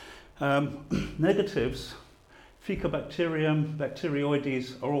 Negatives, Faecobacterium,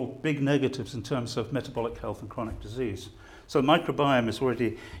 Bacteroides are all big negatives in terms of metabolic health and chronic disease. So the microbiome is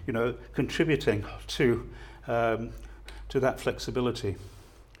already, contributing to that flexibility.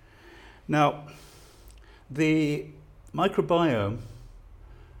 Now, the microbiome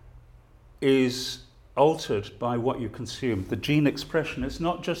is altered by what you consume. The gene expression, it's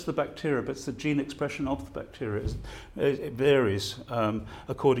not just the bacteria, but it's the gene expression of the bacteria. It varies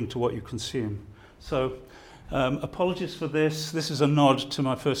according to what you consume. So apologies for this. This is a nod to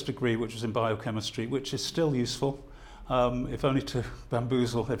my first degree, which was in biochemistry, which is still useful, if only to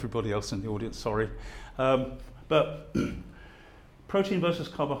bamboozle everybody else in the audience, sorry. But protein versus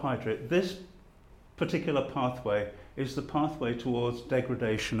carbohydrate, this particular pathway is the pathway towards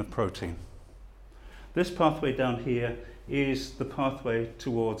degradation of protein. This pathway down here is the pathway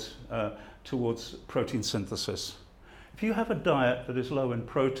towards protein synthesis. If you have a diet that is low in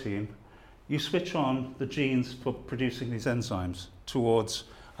protein, you switch on the genes for producing these enzymes towards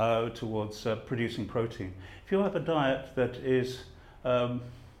producing protein. If you have a diet that is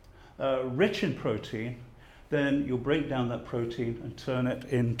rich in protein, then you'll break down that protein and turn it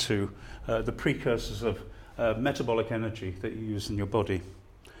into the precursors of metabolic energy that you use in your body.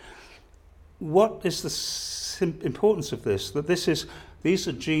 What is the importance of this? That these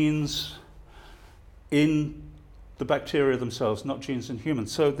are genes in the bacteria themselves, not genes in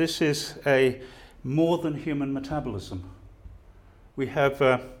humans. So this is a more than human metabolism. We have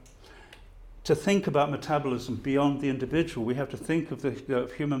to think about metabolism beyond the individual. We have to think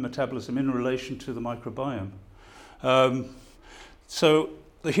of human metabolism in relation to the microbiome. So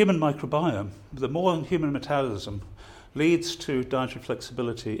the human microbiome, the more than human metabolism, leads to dietary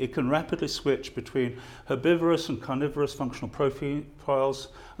flexibility. It can rapidly switch between herbivorous and carnivorous functional profiles.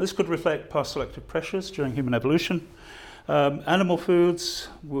 This could reflect past selective pressures during human evolution. Animal foods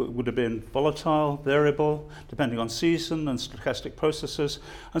would have been volatile, variable, depending on season and stochastic processes.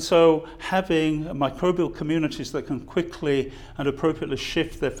 And so having microbial communities that can quickly and appropriately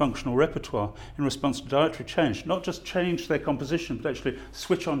shift their functional repertoire in response to dietary change, not just change their composition, but actually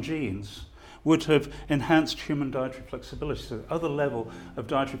switch on genes, would have enhanced human dietary flexibility. So the other level of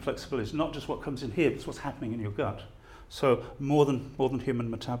dietary flexibility is not just what comes in here, but it's what's happening in your gut. So more than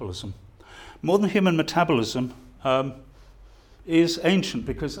human metabolism. More than human metabolism is ancient,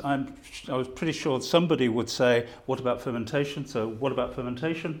 because I was pretty sure somebody would say, what about fermentation? So what about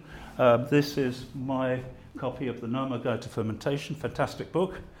fermentation? This is my copy of the Noma Guide to Fermentation. Fantastic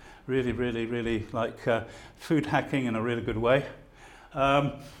book. Really, really, really like food hacking in a really good way.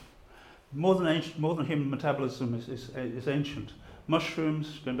 More than human metabolism is ancient.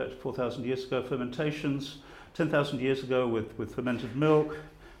 Mushrooms, going back to 4,000 years ago, fermentations, 10,000 years ago with fermented milk,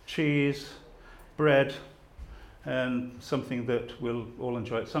 cheese, bread, and something that we'll all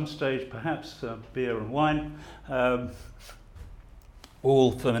enjoy at some stage, perhaps beer and wine,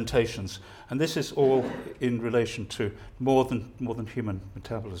 all fermentations. And this is all in relation to more than human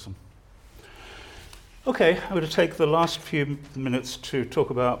metabolism. Okay, I'm going to take the last few minutes to talk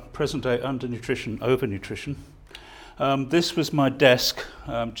about present-day undernutrition, overnutrition. This was my desk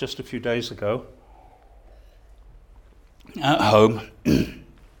just a few days ago at home.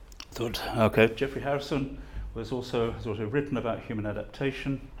 Thought, okay, Jeffrey Harrison has also written about human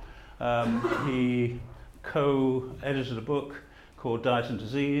adaptation. He co-edited a book called Diet and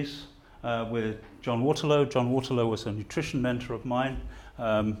Disease with John Waterlow. John Waterlow was a nutrition mentor of mine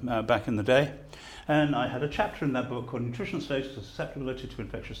back in the day. And I had a chapter in that book called Nutritional Status and Susceptibility to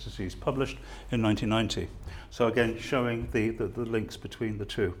Infectious Disease, published in 1990. So again, showing the links between the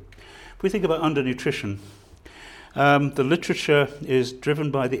two. If we think about undernutrition, the literature is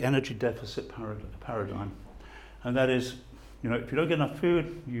driven by the energy deficit paradigm. And that is, if you don't get enough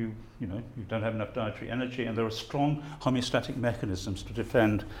food, you don't have enough dietary energy, and there are strong homeostatic mechanisms to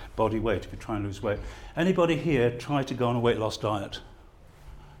defend body weight if you try and lose weight. Anybody here try to go on a weight loss diet?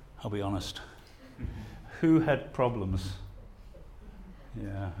 I'll be honest. Who had problems?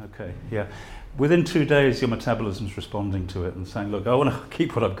 Yeah, okay, yeah. Within 2 days, your metabolism's responding to it and saying, look, I want to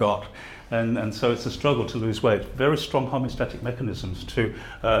keep what I've got. And so it's a struggle to lose weight. Very strong homeostatic mechanisms to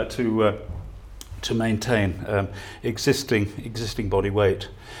maintain existing body weight.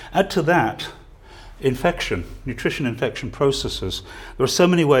 Add to that nutrition infection processes. There are so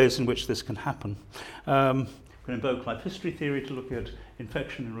many ways in which this can happen. We can invoke life history theory to look at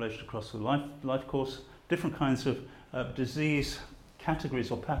infection in relation across the life course, different kinds of disease categories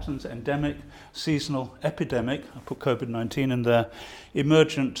or patterns, endemic, seasonal, epidemic, I put COVID-19 in there,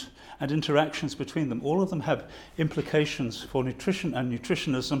 emergent, and interactions between them. All of them have implications for nutrition and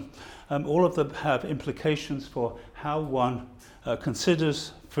nutritionism. All of them have implications for how one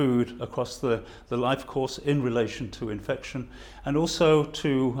considers food across the life course in relation to infection, and also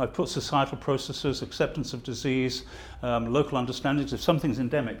to, I put societal processes, acceptance of disease, local understandings. If something's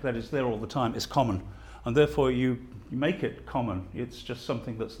endemic, that is there all the time, it's common. And therefore you make it common. It's just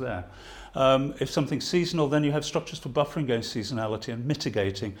something that's there. If something's seasonal, then you have structures for buffering against seasonality and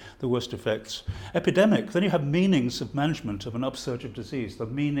mitigating the worst effects. Epidemic, then you have meanings of management of an upsurge of disease, the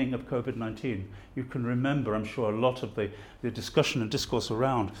meaning of COVID-19. You can remember, I'm sure, a lot of the discussion and discourse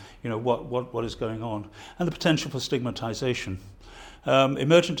around, what is going on, and the potential for stigmatization.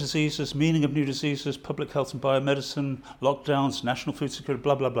 Emergent diseases, meaning of new diseases, public health and biomedicine, lockdowns, national food security,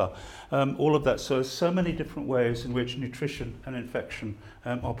 blah, blah, blah. All of that. So many different ways in which nutrition and infection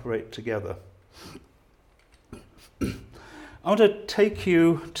operate together. I want to take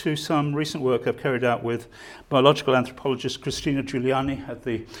you to some recent work I've carried out with biological anthropologist Cristina Giuliani at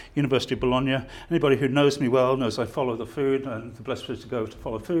the University of Bologna. Anybody who knows me well knows I follow the food, and the best place to go to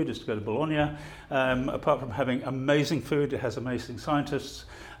follow food is to go to Bologna. Apart from having amazing food, it has amazing scientists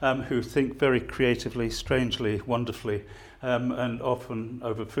who think very creatively, strangely, wonderfully, and often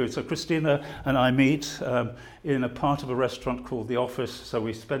over food. So Cristina and I meet in a part of a restaurant called The Office. So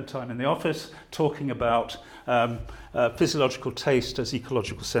we spend time in the office talking about physiological taste as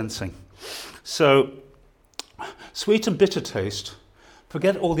ecological sensing. So sweet and bitter taste,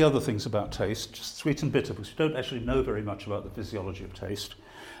 forget all the other things about taste, just sweet and bitter, because we don't actually know very much about the physiology of taste,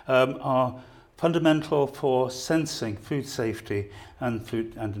 are fundamental for sensing food safety and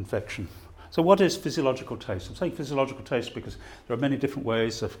food and infection. So what is physiological taste? I'm saying physiological taste because there are many different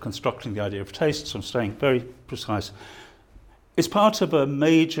ways of constructing the idea of taste, so I'm staying very precise. It's part of a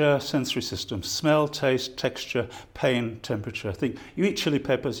major sensory system: smell, taste, texture, pain, temperature. I think you eat chili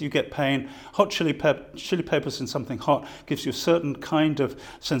peppers, you get pain. Hot chili peppers in something hot gives you a certain kind of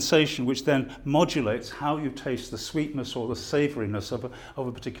sensation which then modulates how you taste the sweetness or the savouriness of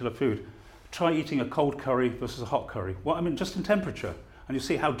a particular food. Try eating a cold curry versus a hot curry. Well, I mean, just in temperature, and you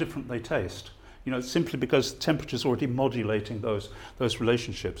see how different they taste. You know, simply because temperature is already modulating those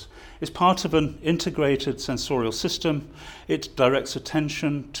relationships. It's part of an integrated sensorial system. It directs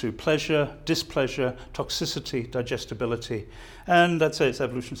attention to pleasure, displeasure, toxicity, digestibility, and I'd say its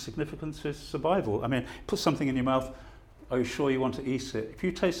evolutionary significance is survival. I mean, put something in your mouth, are you sure you want to eat it? If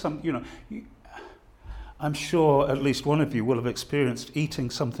you taste some, I'm sure at least one of you will have experienced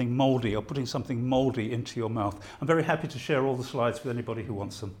eating something mouldy or putting something mouldy into your mouth. I'm very happy to share all the slides with anybody who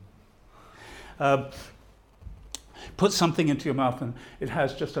wants them. Put something into your mouth and it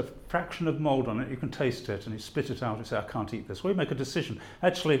has just a fraction of mould on it. You can taste it and you spit it out and say, I can't eat this. Well, you make a decision.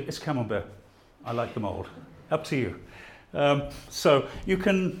 Actually, it's camembert. I like the mould. Up to you. So you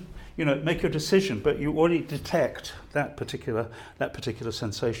can, make your decision, but you already detect that particular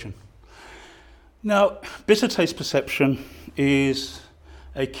sensation. Now, bitter taste perception is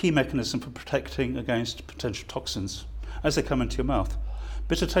a key mechanism for protecting against potential toxins as they come into your mouth.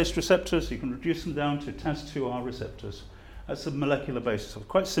 Bitter taste receptors, you can reduce them down to TAS2R receptors. That's a molecular basis. It's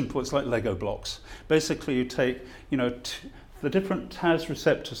quite simple, it's like Lego blocks. Basically, you take, the different TAS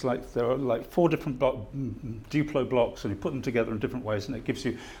receptors, there are like 4 different Duplo blocks, and you put them together in different ways, and it gives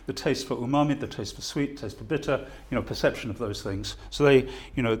you the taste for umami, the taste for sweet, taste for bitter, perception of those things. So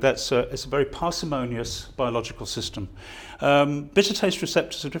it's a very parsimonious biological system. Bitter taste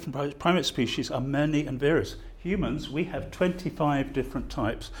receptors of different primate species are many and various. Humans, we have 25 different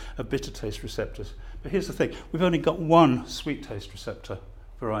types of bitter taste receptors. But here's the thing, we've only got one sweet taste receptor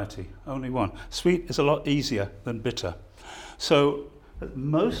variety, only one. Sweet is a lot easier than bitter. So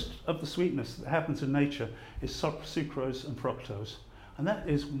most of the sweetness that happens in nature is sucrose and fructose, and that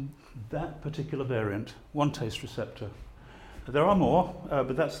is that particular variant, one taste receptor. There are more,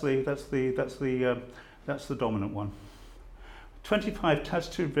 but that's the dominant one. 25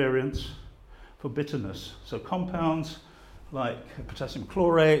 TAS2 variants for bitterness. So compounds like potassium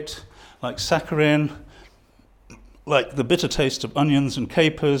chlorate, like saccharin, like the bitter taste of onions and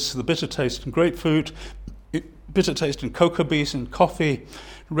capers, the bitter taste in grapefruit, bitter taste in cocoa beans and coffee,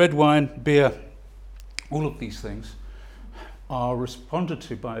 red wine, beer. All of these things are responded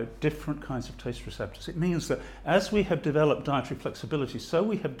to by different kinds of taste receptors. It means that as we have developed dietary flexibility, so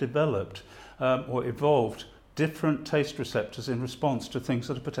we have developed or evolved different taste receptors in response to things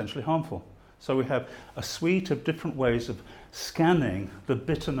that are potentially harmful. So we have a suite of different ways of scanning the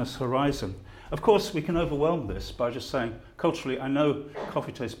bitterness horizon. Of course, we can overwhelm this by just saying, culturally, I know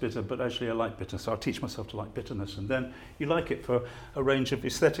coffee tastes bitter, but actually I like bitter, so I'll teach myself to like bitterness. And then you like it for a range of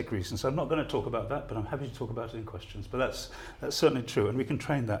aesthetic reasons. I'm not going to talk about that, but I'm happy to talk about it in questions. But that's certainly true, and we can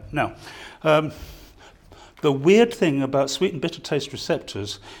train that. Now, the weird thing about sweet and bitter taste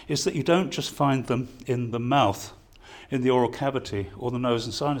receptors is that you don't just find them in the mouth, in the oral cavity, or the nose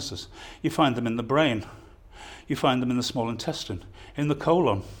and sinuses. You find them in the brain. You find them in the small intestine, in the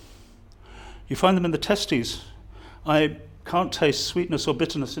colon. You find them in the testes. I can't taste sweetness or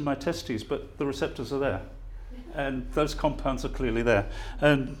bitterness in my testes, but the receptors are there. And those compounds are clearly there.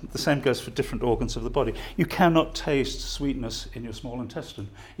 And the same goes for different organs of the body. You cannot taste sweetness in your small intestine,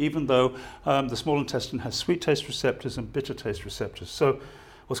 even though the small intestine has sweet taste receptors and bitter taste receptors. So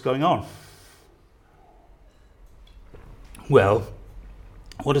what's going on? Well,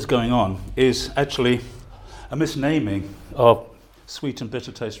 what is going on is actually a misnaming of sweet and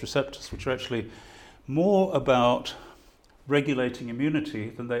bitter taste receptors, which are actually more about regulating immunity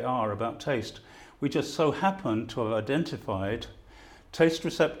than they are about taste. We just so happen to have identified taste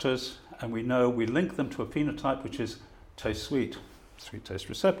receptors, and we know we link them to a phenotype which is taste sweet, sweet taste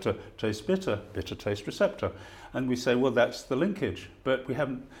receptor, taste bitter, bitter taste receptor. And we say, well, that's the linkage. But we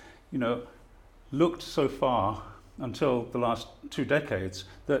haven't, looked so far until the last 2 decades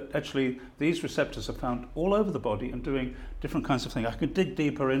that actually these receptors are found all over the body and doing different kinds of things. I could dig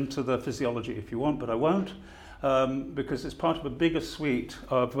deeper into the physiology if you want, but I won't, because it's part of a bigger suite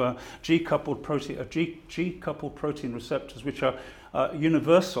of G-coupled protein receptors, which are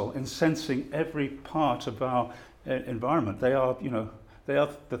universal in sensing every part of our environment. They are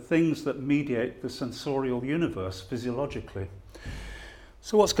the things that mediate the sensorial universe physiologically.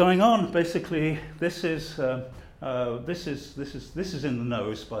 So what's going on? Basically, this is in the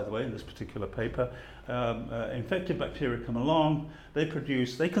nose, by the way, in this particular paper. Infected bacteria come along. They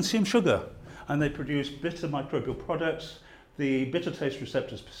consume sugar, and they produce bitter microbial products. The bitter taste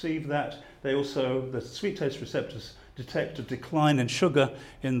receptors perceive that. The sweet taste receptors detect a decline in sugar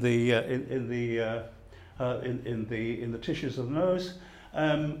in the tissues of the nose,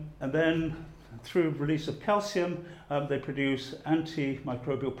 and then through release of calcium, they produce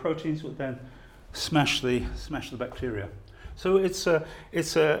antimicrobial proteins, which then smash the bacteria. So this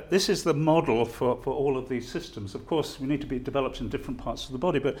is the model for all of these systems. Of course, we need to be developed in different parts of the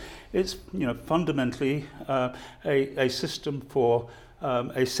body, but it's fundamentally a system for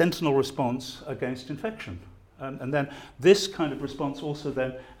a sentinel response against infection. And then this kind of response also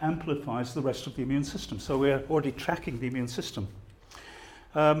then amplifies the rest of the immune system. So we're already tracking the immune system.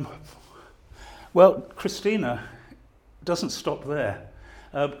 Well, Christina doesn't stop there.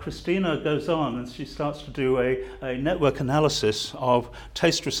 Christina goes on and she starts to do a network analysis of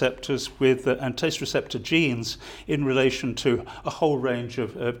taste receptors and taste receptor genes in relation to a whole range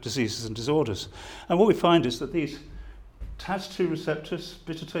of diseases and disorders. And what we find is that these TAS2 receptors,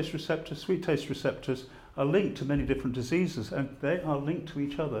 bitter taste receptors, sweet taste receptors, are linked to many different diseases, and they are linked to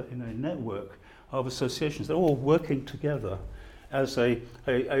each other in a network of associations. They're all working together as a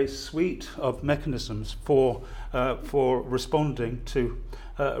suite of mechanisms for responding to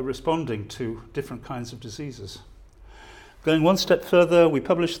different kinds of diseases. Going one step further, we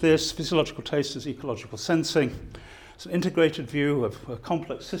published this, Physiological Taste as Ecological Sensing. It's an integrated view of a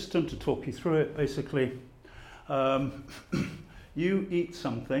complex system. To talk you through it, basically, you eat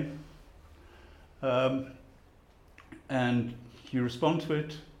something, and you respond to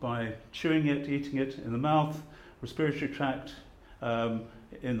it by chewing it, eating it in the mouth, respiratory tract,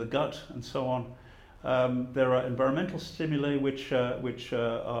 in the gut, and so on. There are environmental stimuli which are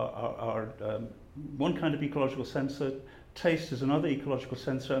one kind of ecological sensor. Taste is another ecological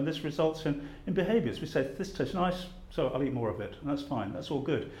sensor, and this results in behaviours. We say, this tastes nice, so I'll eat more of it, and that's fine, that's all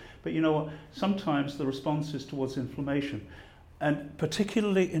good. But you know what? Sometimes the response is towards inflammation, and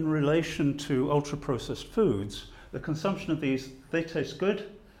particularly in relation to ultra-processed foods, the consumption of these, they taste good,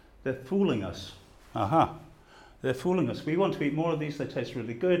 they're fooling us. Aha. They're fooling us. We want to eat more of these, they taste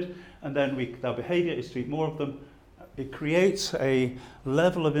really good, and then our behaviour is to eat more of them. It creates a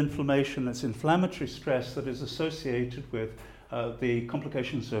level of inflammation, that's inflammatory stress, that is associated with the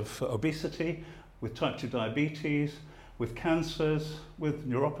complications of obesity, with type 2 diabetes, with cancers, with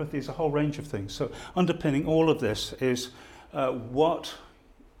neuropathies, a whole range of things. So underpinning all of this is what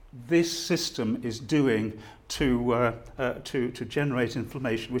this system is doing to generate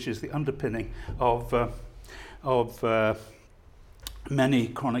inflammation, which is the underpinning of many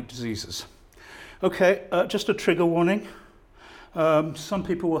chronic diseases. Okay, just a trigger warning. Some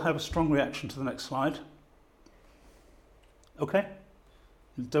people will have a strong reaction to the next slide. Okay?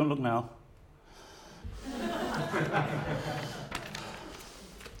 Don't look now.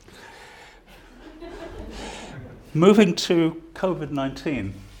 Moving to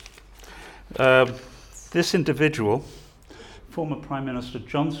COVID-19. This individual, former Prime Minister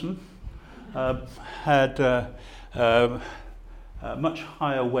Johnson, had much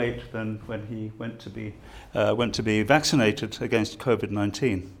higher weight than when he went to be vaccinated against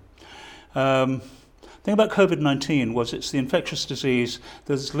COVID-19. The thing about COVID-19 was it's the infectious disease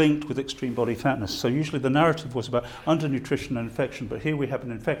that's linked with extreme body fatness. So usually the narrative was about undernutrition and infection, but here we have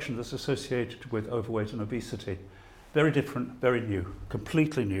an infection that's associated with overweight and obesity. Very different, very new,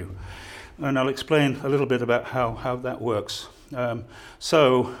 completely new. And I'll explain a little bit about how that works. In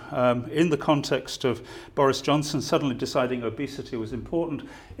the context of Boris Johnson suddenly deciding obesity was important,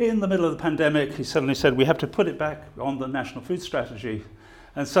 in the middle of the pandemic, he suddenly said, we have to put it back on the national food strategy.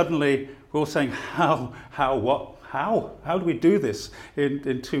 And suddenly we're all saying, how do we do this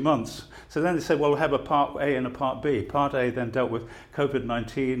in 2 months? So then they said, well, we'll have a part A and a part B. Part A then dealt with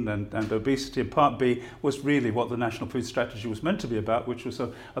COVID-19 and obesity, and part B was really what the national food strategy was meant to be about, which was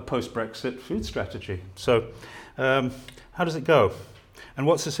a post-Brexit food strategy. So how does it go? And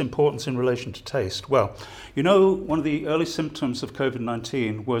what's its importance in relation to taste? Well, you know, one of the early symptoms of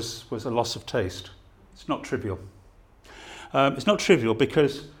COVID-19 was a loss of taste. It's not trivial. It's not trivial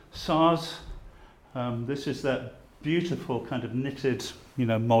because SARS, this is that beautiful kind of knitted,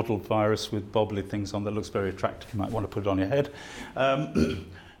 mottled virus with bobbly things on that looks very attractive. You might want to put it on your head.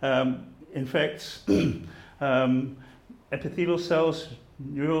 Infects epithelial cells,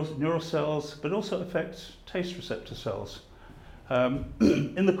 neural cells, but also affects taste receptor cells.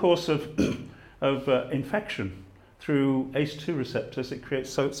 In the course of infection through ACE2 receptors, it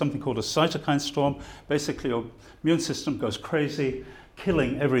creates something called a cytokine storm. Basically, your immune system goes crazy,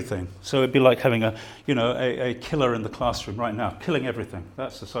 killing everything. So it'd be like having a killer in the classroom right now, killing everything.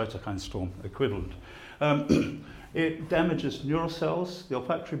 That's the cytokine storm equivalent. It damages neural cells, the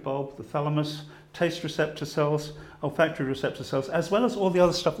olfactory bulb, the thalamus, taste receptor cells, olfactory receptor cells, as well as all the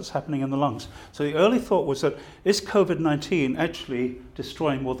other stuff that's happening in the lungs. So the early thought was that, is COVID-19 actually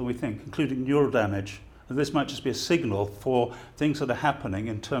destroying more than we think, including neural damage? And this might just be a signal for things that are happening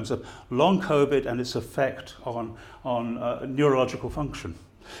in terms of long COVID and its effect on neurological function.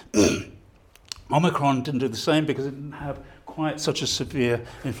 Omicron didn't do the same because it didn't have quite such a severe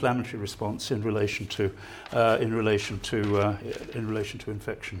inflammatory response in relation to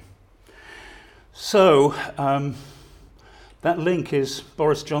infection. So that link is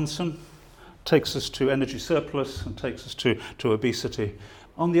Boris Johnson, takes us to energy surplus and takes us to obesity.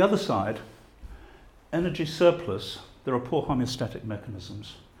 On the other side, energy surplus, there are poor homeostatic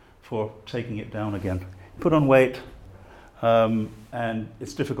mechanisms for taking it down again. Put on weight, and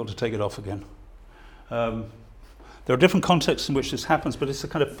it's difficult to take it off again. There are different contexts in which this happens, but it's a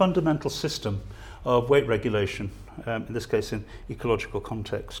kind of fundamental system of weight regulation, in this case in ecological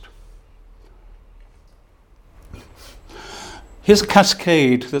context. Here's a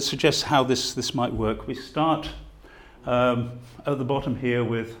cascade that suggests how this might work. We start at the bottom here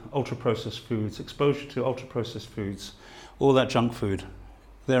with ultra-processed foods, exposure to ultra-processed foods, all that junk food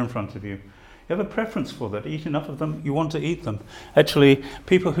there in front of you. You have a preference for that. Eat enough of them, you want to eat them. Actually,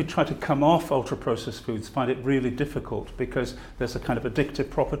 people who try to come off ultra-processed foods find it really difficult because there's a kind of addictive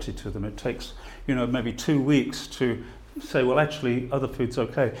property to them. It takes, maybe 2 weeks to say, well, actually, other food's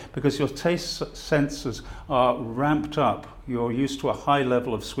okay, because your taste senses are ramped up. You're used to a high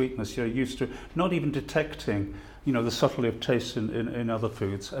level of sweetness. You're used to not even detecting, the subtlety of taste in other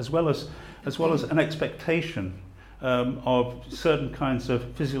foods, as well as an expectation of certain kinds of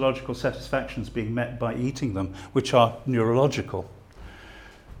physiological satisfactions being met by eating them, which are neurological.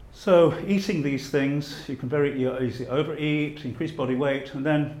 So eating these things, you can very easily overeat, increase body weight, and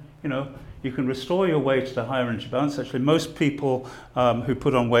then, you can restore your weight at a higher energy balance. Actually, most people who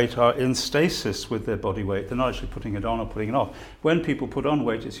put on weight are in stasis with their body weight. They're not actually putting it on or putting it off. When people put on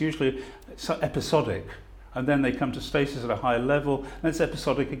weight, it's usually episodic. And then they come to stasis at a higher level, and it's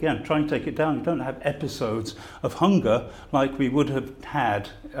episodic again. Try and take it down. You don't have episodes of hunger like we would have had.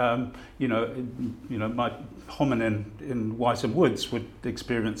 My hominin in Wytham Woods would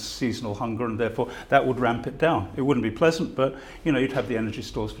experience seasonal hunger, and therefore that would ramp it down. It wouldn't be pleasant, but you'd have the energy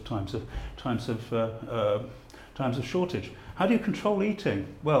stores for times of shortage. How do you control eating?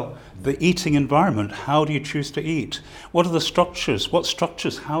 Well, the eating environment. How do you choose to eat? What are the structures? What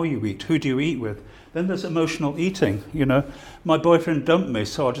structures? How you eat? Who do you eat with? Then there's emotional eating. My boyfriend dumped me,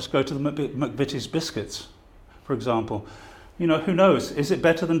 so I'll just go to the McVitie's biscuits, for example. Who knows? Is it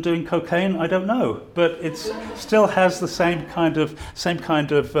better than doing cocaine? I don't know, but it still has the same kind of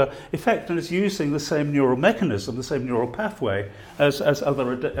effect, and it's using the same neural mechanism, the same neural pathway as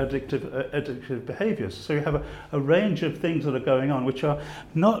other addictive behaviours. So you have a range of things that are going on, which are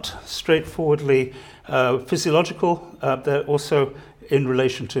not straightforwardly physiological. They're also in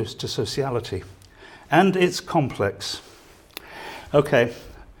relation to sociality. And it's complex. Okay,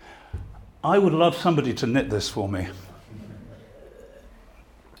 I would love somebody to knit this for me.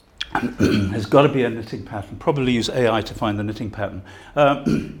 There's got to be a knitting pattern. Probably use AI to find the knitting pattern.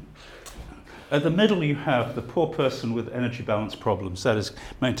 At the middle you have the poor person with energy balance problems, that is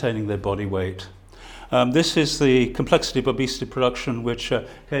maintaining their body weight. This is the complexity of obesity production, which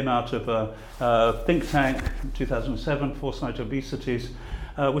came out of a think tank in 2007, Foresight Obesities,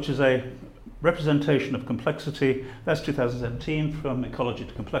 which is a representation of complexity. That's 2017, from ecology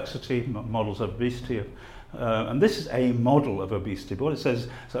to complexity, models of obesity. And this is a model of obesity, but what it says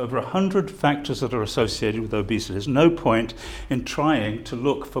is over 100 factors that are associated with obesity. There's no point in trying to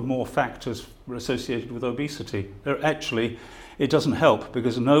look for more factors associated with obesity. It doesn't help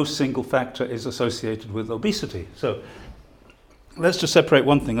because no single factor is associated with obesity. So let's just separate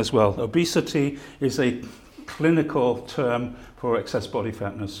one thing as well. Obesity is a clinical term for excess body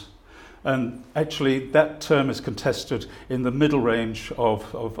fatness. And actually, that term is contested in the middle range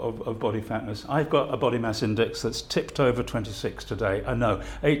of body fatness. I've got a body mass index that's tipped over 26 today. I know,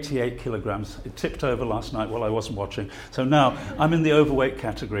 88 kilograms. It tipped over last night while I wasn't watching. So now I'm in the overweight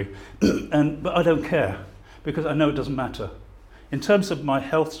category. But I don't care, because I know it doesn't matter. In terms of my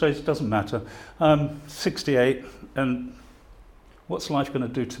health state, it doesn't matter. I'm 68, and what's life going to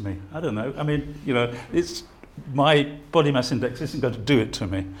do to me? I don't know. I mean, it's my body mass index isn't going to do it to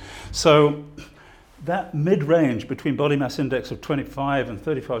me. So that mid-range between body mass index of 25 and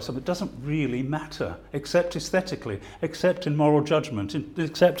 35 something doesn't really matter, except aesthetically, except in moral judgment,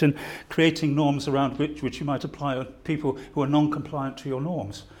 except in creating norms around which you might apply on people who are non-compliant to your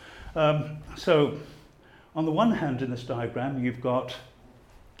norms. So on the one hand in this diagram you've got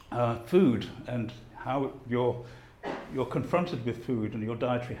food and how you're confronted with food and your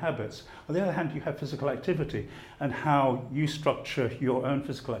dietary habits. On the other hand, you have physical activity and how you structure your own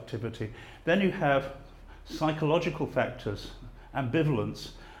physical activity. Then you have psychological factors,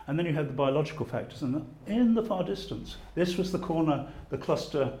 ambivalence, and then you have the biological factors. And in the far distance, this was the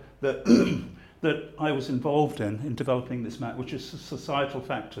cluster that that I was involved in developing this map, which is societal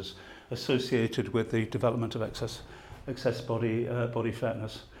factors associated with the development of excess body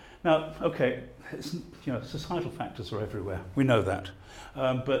fatness. Now, okay, societal factors are everywhere. We know that,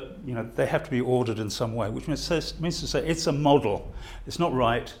 but they have to be ordered in some way, which means to say it's a model. It's not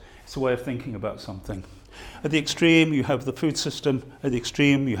right. It's a way of thinking about something. At the extreme, you have the food system. At the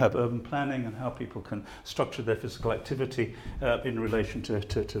extreme, you have urban planning and how people can structure their physical activity in relation to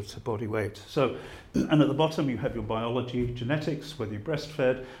body weight. So, and at the bottom, you have your biology, genetics, whether you're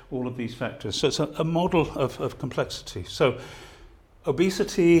breastfed, all of these factors. So it's a model of complexity. So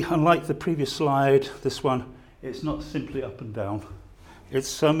obesity, unlike the previous slide, this one, it's not simply up and down. It's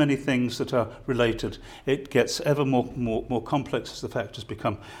so many things that are related. It gets ever more complex as the factors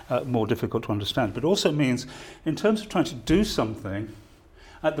become more difficult to understand. But it also means, in terms of trying to do something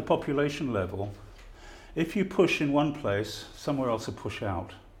at the population level, if you push in one place, somewhere else will push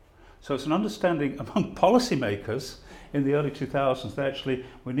out. So it's an understanding among policymakers in the early 2000s that actually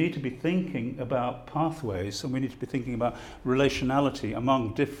we need to be thinking about pathways and we need to be thinking about relationality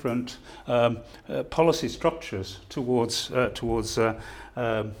among different policy structures towards the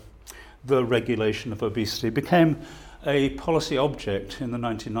regulation of obesity. It became a policy object in the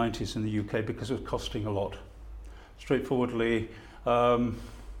 1990s in the UK because it was costing a lot. Straightforwardly, 10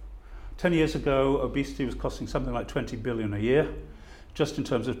 years ago, obesity was costing something like 20 billion a year. Just in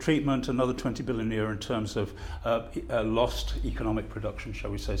terms of treatment, another 20 billion a year in terms of lost economic production,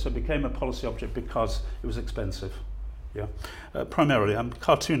 shall we say. So it became a policy object because it was expensive. Yeah, primarily, I'm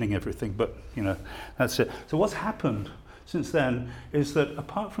cartooning everything, but that's it. So what's happened since then is that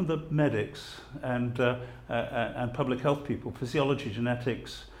apart from the medics and public health people, physiology,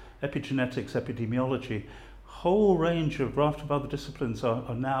 genetics, epigenetics, epidemiology, whole range of raft of other disciplines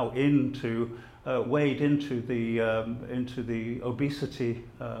are now wade into the obesity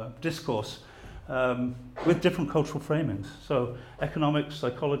discourse with different cultural framings. So economics,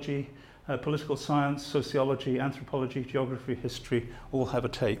 psychology, political science, sociology, anthropology, geography, history all have a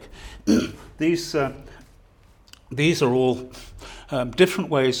take. These are all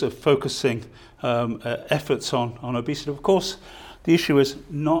different ways of focusing efforts on obesity. Of course, the issue is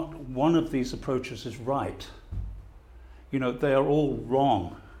not one of these approaches is right. They are all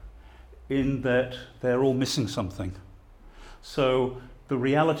wrong in that they're all missing something. So the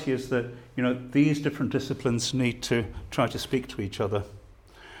reality is that these different disciplines need to try to speak to each other.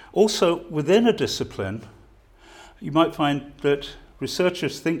 Also, within a discipline, you might find that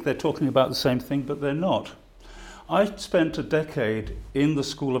researchers think they're talking about the same thing, but they're not. I spent a decade in the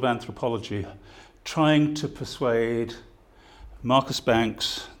School of Anthropology trying to persuade Marcus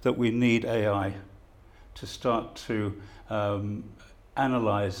Banks that we need AI to start to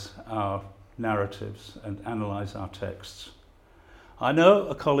analyze our narratives and analyze our texts. I know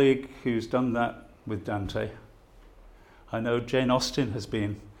a colleague who's done that with Dante. I know Jane Austen has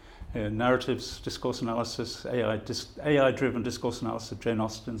been narratives, discourse analysis, AI-driven discourse analysis of Jane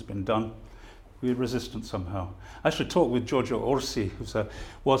Austen's been done. We're resistant somehow. I actually talked with Giorgio Orsi, who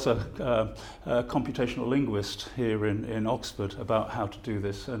was a computational linguist here in Oxford, about how to do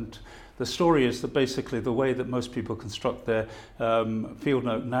this. And the story is that basically the way that most people construct their field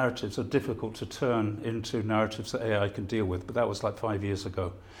note narratives are difficult to turn into narratives that AI can deal with. But that was like 5 years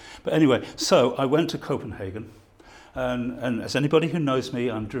ago. But anyway, so I went to Copenhagen. And as anybody who knows me,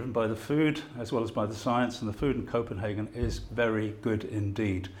 I'm driven by the food as well as by the science, and the food in Copenhagen is very good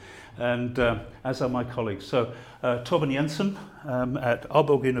indeed. And as are my colleagues. So Torben Jensen at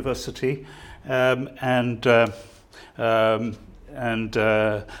Aalborg University and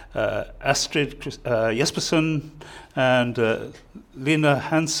Astrid Jespersen and Lena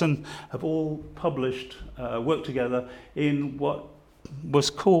Hansen have all published, worked together in what was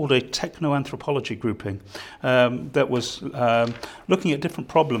called a techno-anthropology grouping that was looking at different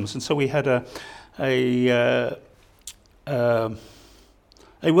problems. And so we had a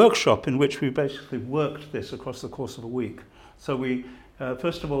workshop in which we basically worked this across the course of a week. So we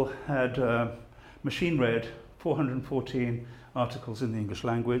first of all had machine read 414 articles in the English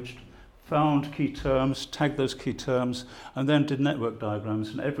language, found key terms, tagged those key terms, and then did network diagrams.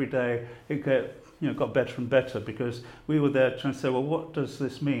 And every day it got better and better, because we were there trying to say, well, what does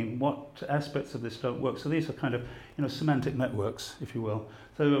this mean? What aspects of this don't work? So these are kind of semantic networks, if you will.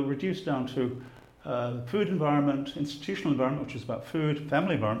 So they were reduced down to food environment, institutional environment, which is about food,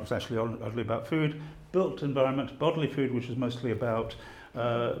 family environment, which is actually oddly about food, built environment, bodily food, which is mostly about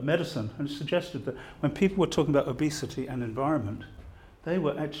medicine. And it suggested that when people were talking about obesity and environment, they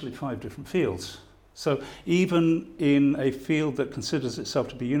were actually 5 different fields. So even in a field that considers itself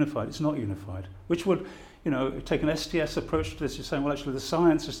to be unified, it's not unified, which would, take an STS approach to this. You're saying, well, actually the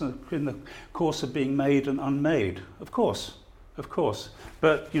science is in the course of being made and unmade. Of course.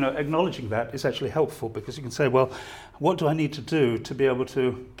 But, acknowledging that is actually helpful, because you can say, well, what do I need to do to be able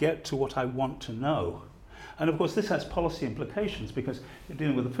to get to what I want to know? And of course, this has policy implications, because you're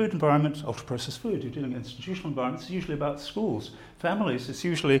dealing with the food environment, ultra-processed food, you're dealing with institutional environments, it's usually about schools, families, it's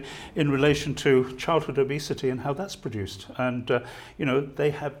usually in relation to childhood obesity and how that's produced. And, they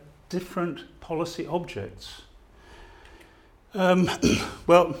have different policy objects.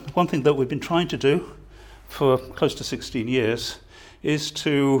 Well, one thing that we've been trying to do for close to 16 years is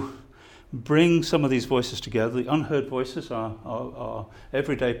to bring some of these voices together. The unheard voices are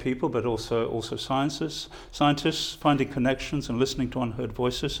everyday people, but also scientists finding connections and listening to unheard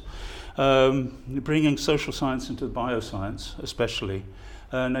voices, bringing social science into bioscience especially.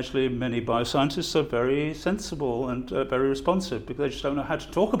 And actually many bioscientists are very sensible and very responsive, because they just don't know how to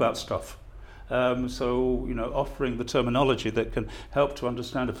talk about stuff. So, offering the terminology that can help to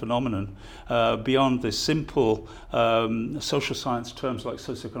understand a phenomenon beyond the simple social science terms like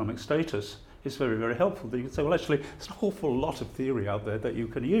socioeconomic status is very, very helpful. You can say, well, actually, there's an awful lot of theory out there that you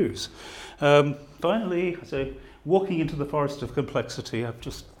can use. Finally, I say, walking into the forest of complexity.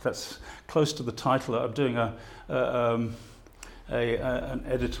 That's close to the title. I'm doing an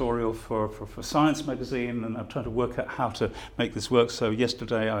editorial for Science magazine, and I'm trying to work out how to make this work. So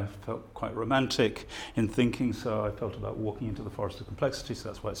yesterday I felt quite romantic in thinking, so I felt about walking into the forest of complexity, so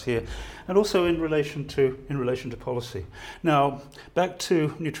that's why it's here. And also in relation to policy. Now, back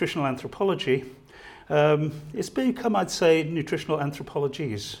to nutritional anthropology. It's become, I'd say, nutritional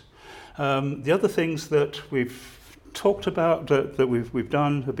anthropologies. The other things that we've talked about, that we've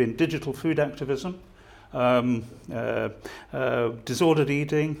done, have been digital food activism, disordered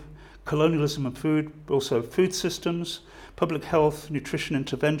eating, colonialism of food, also food systems, public health, nutrition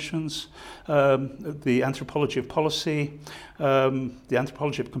interventions, the anthropology of policy, the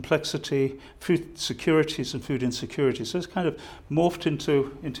anthropology of complexity, food securities and food insecurity. So it's kind of morphed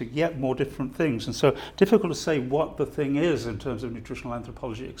into yet more different things. And so difficult to say what the thing is in terms of nutritional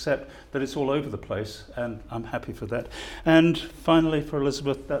anthropology, except that it's all over the place, and I'm happy for that. And finally, for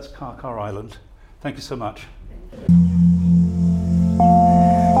Elizabeth, that's Car Island. Thank you so much.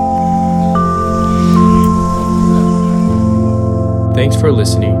 Thanks for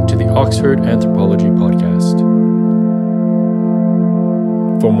listening to the Oxford Anthropology Podcast.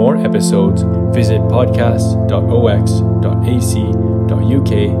 For more episodes, visit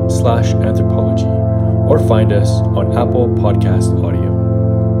podcast.ox.ac.uk/anthropology or find us on Apple Podcast Audio.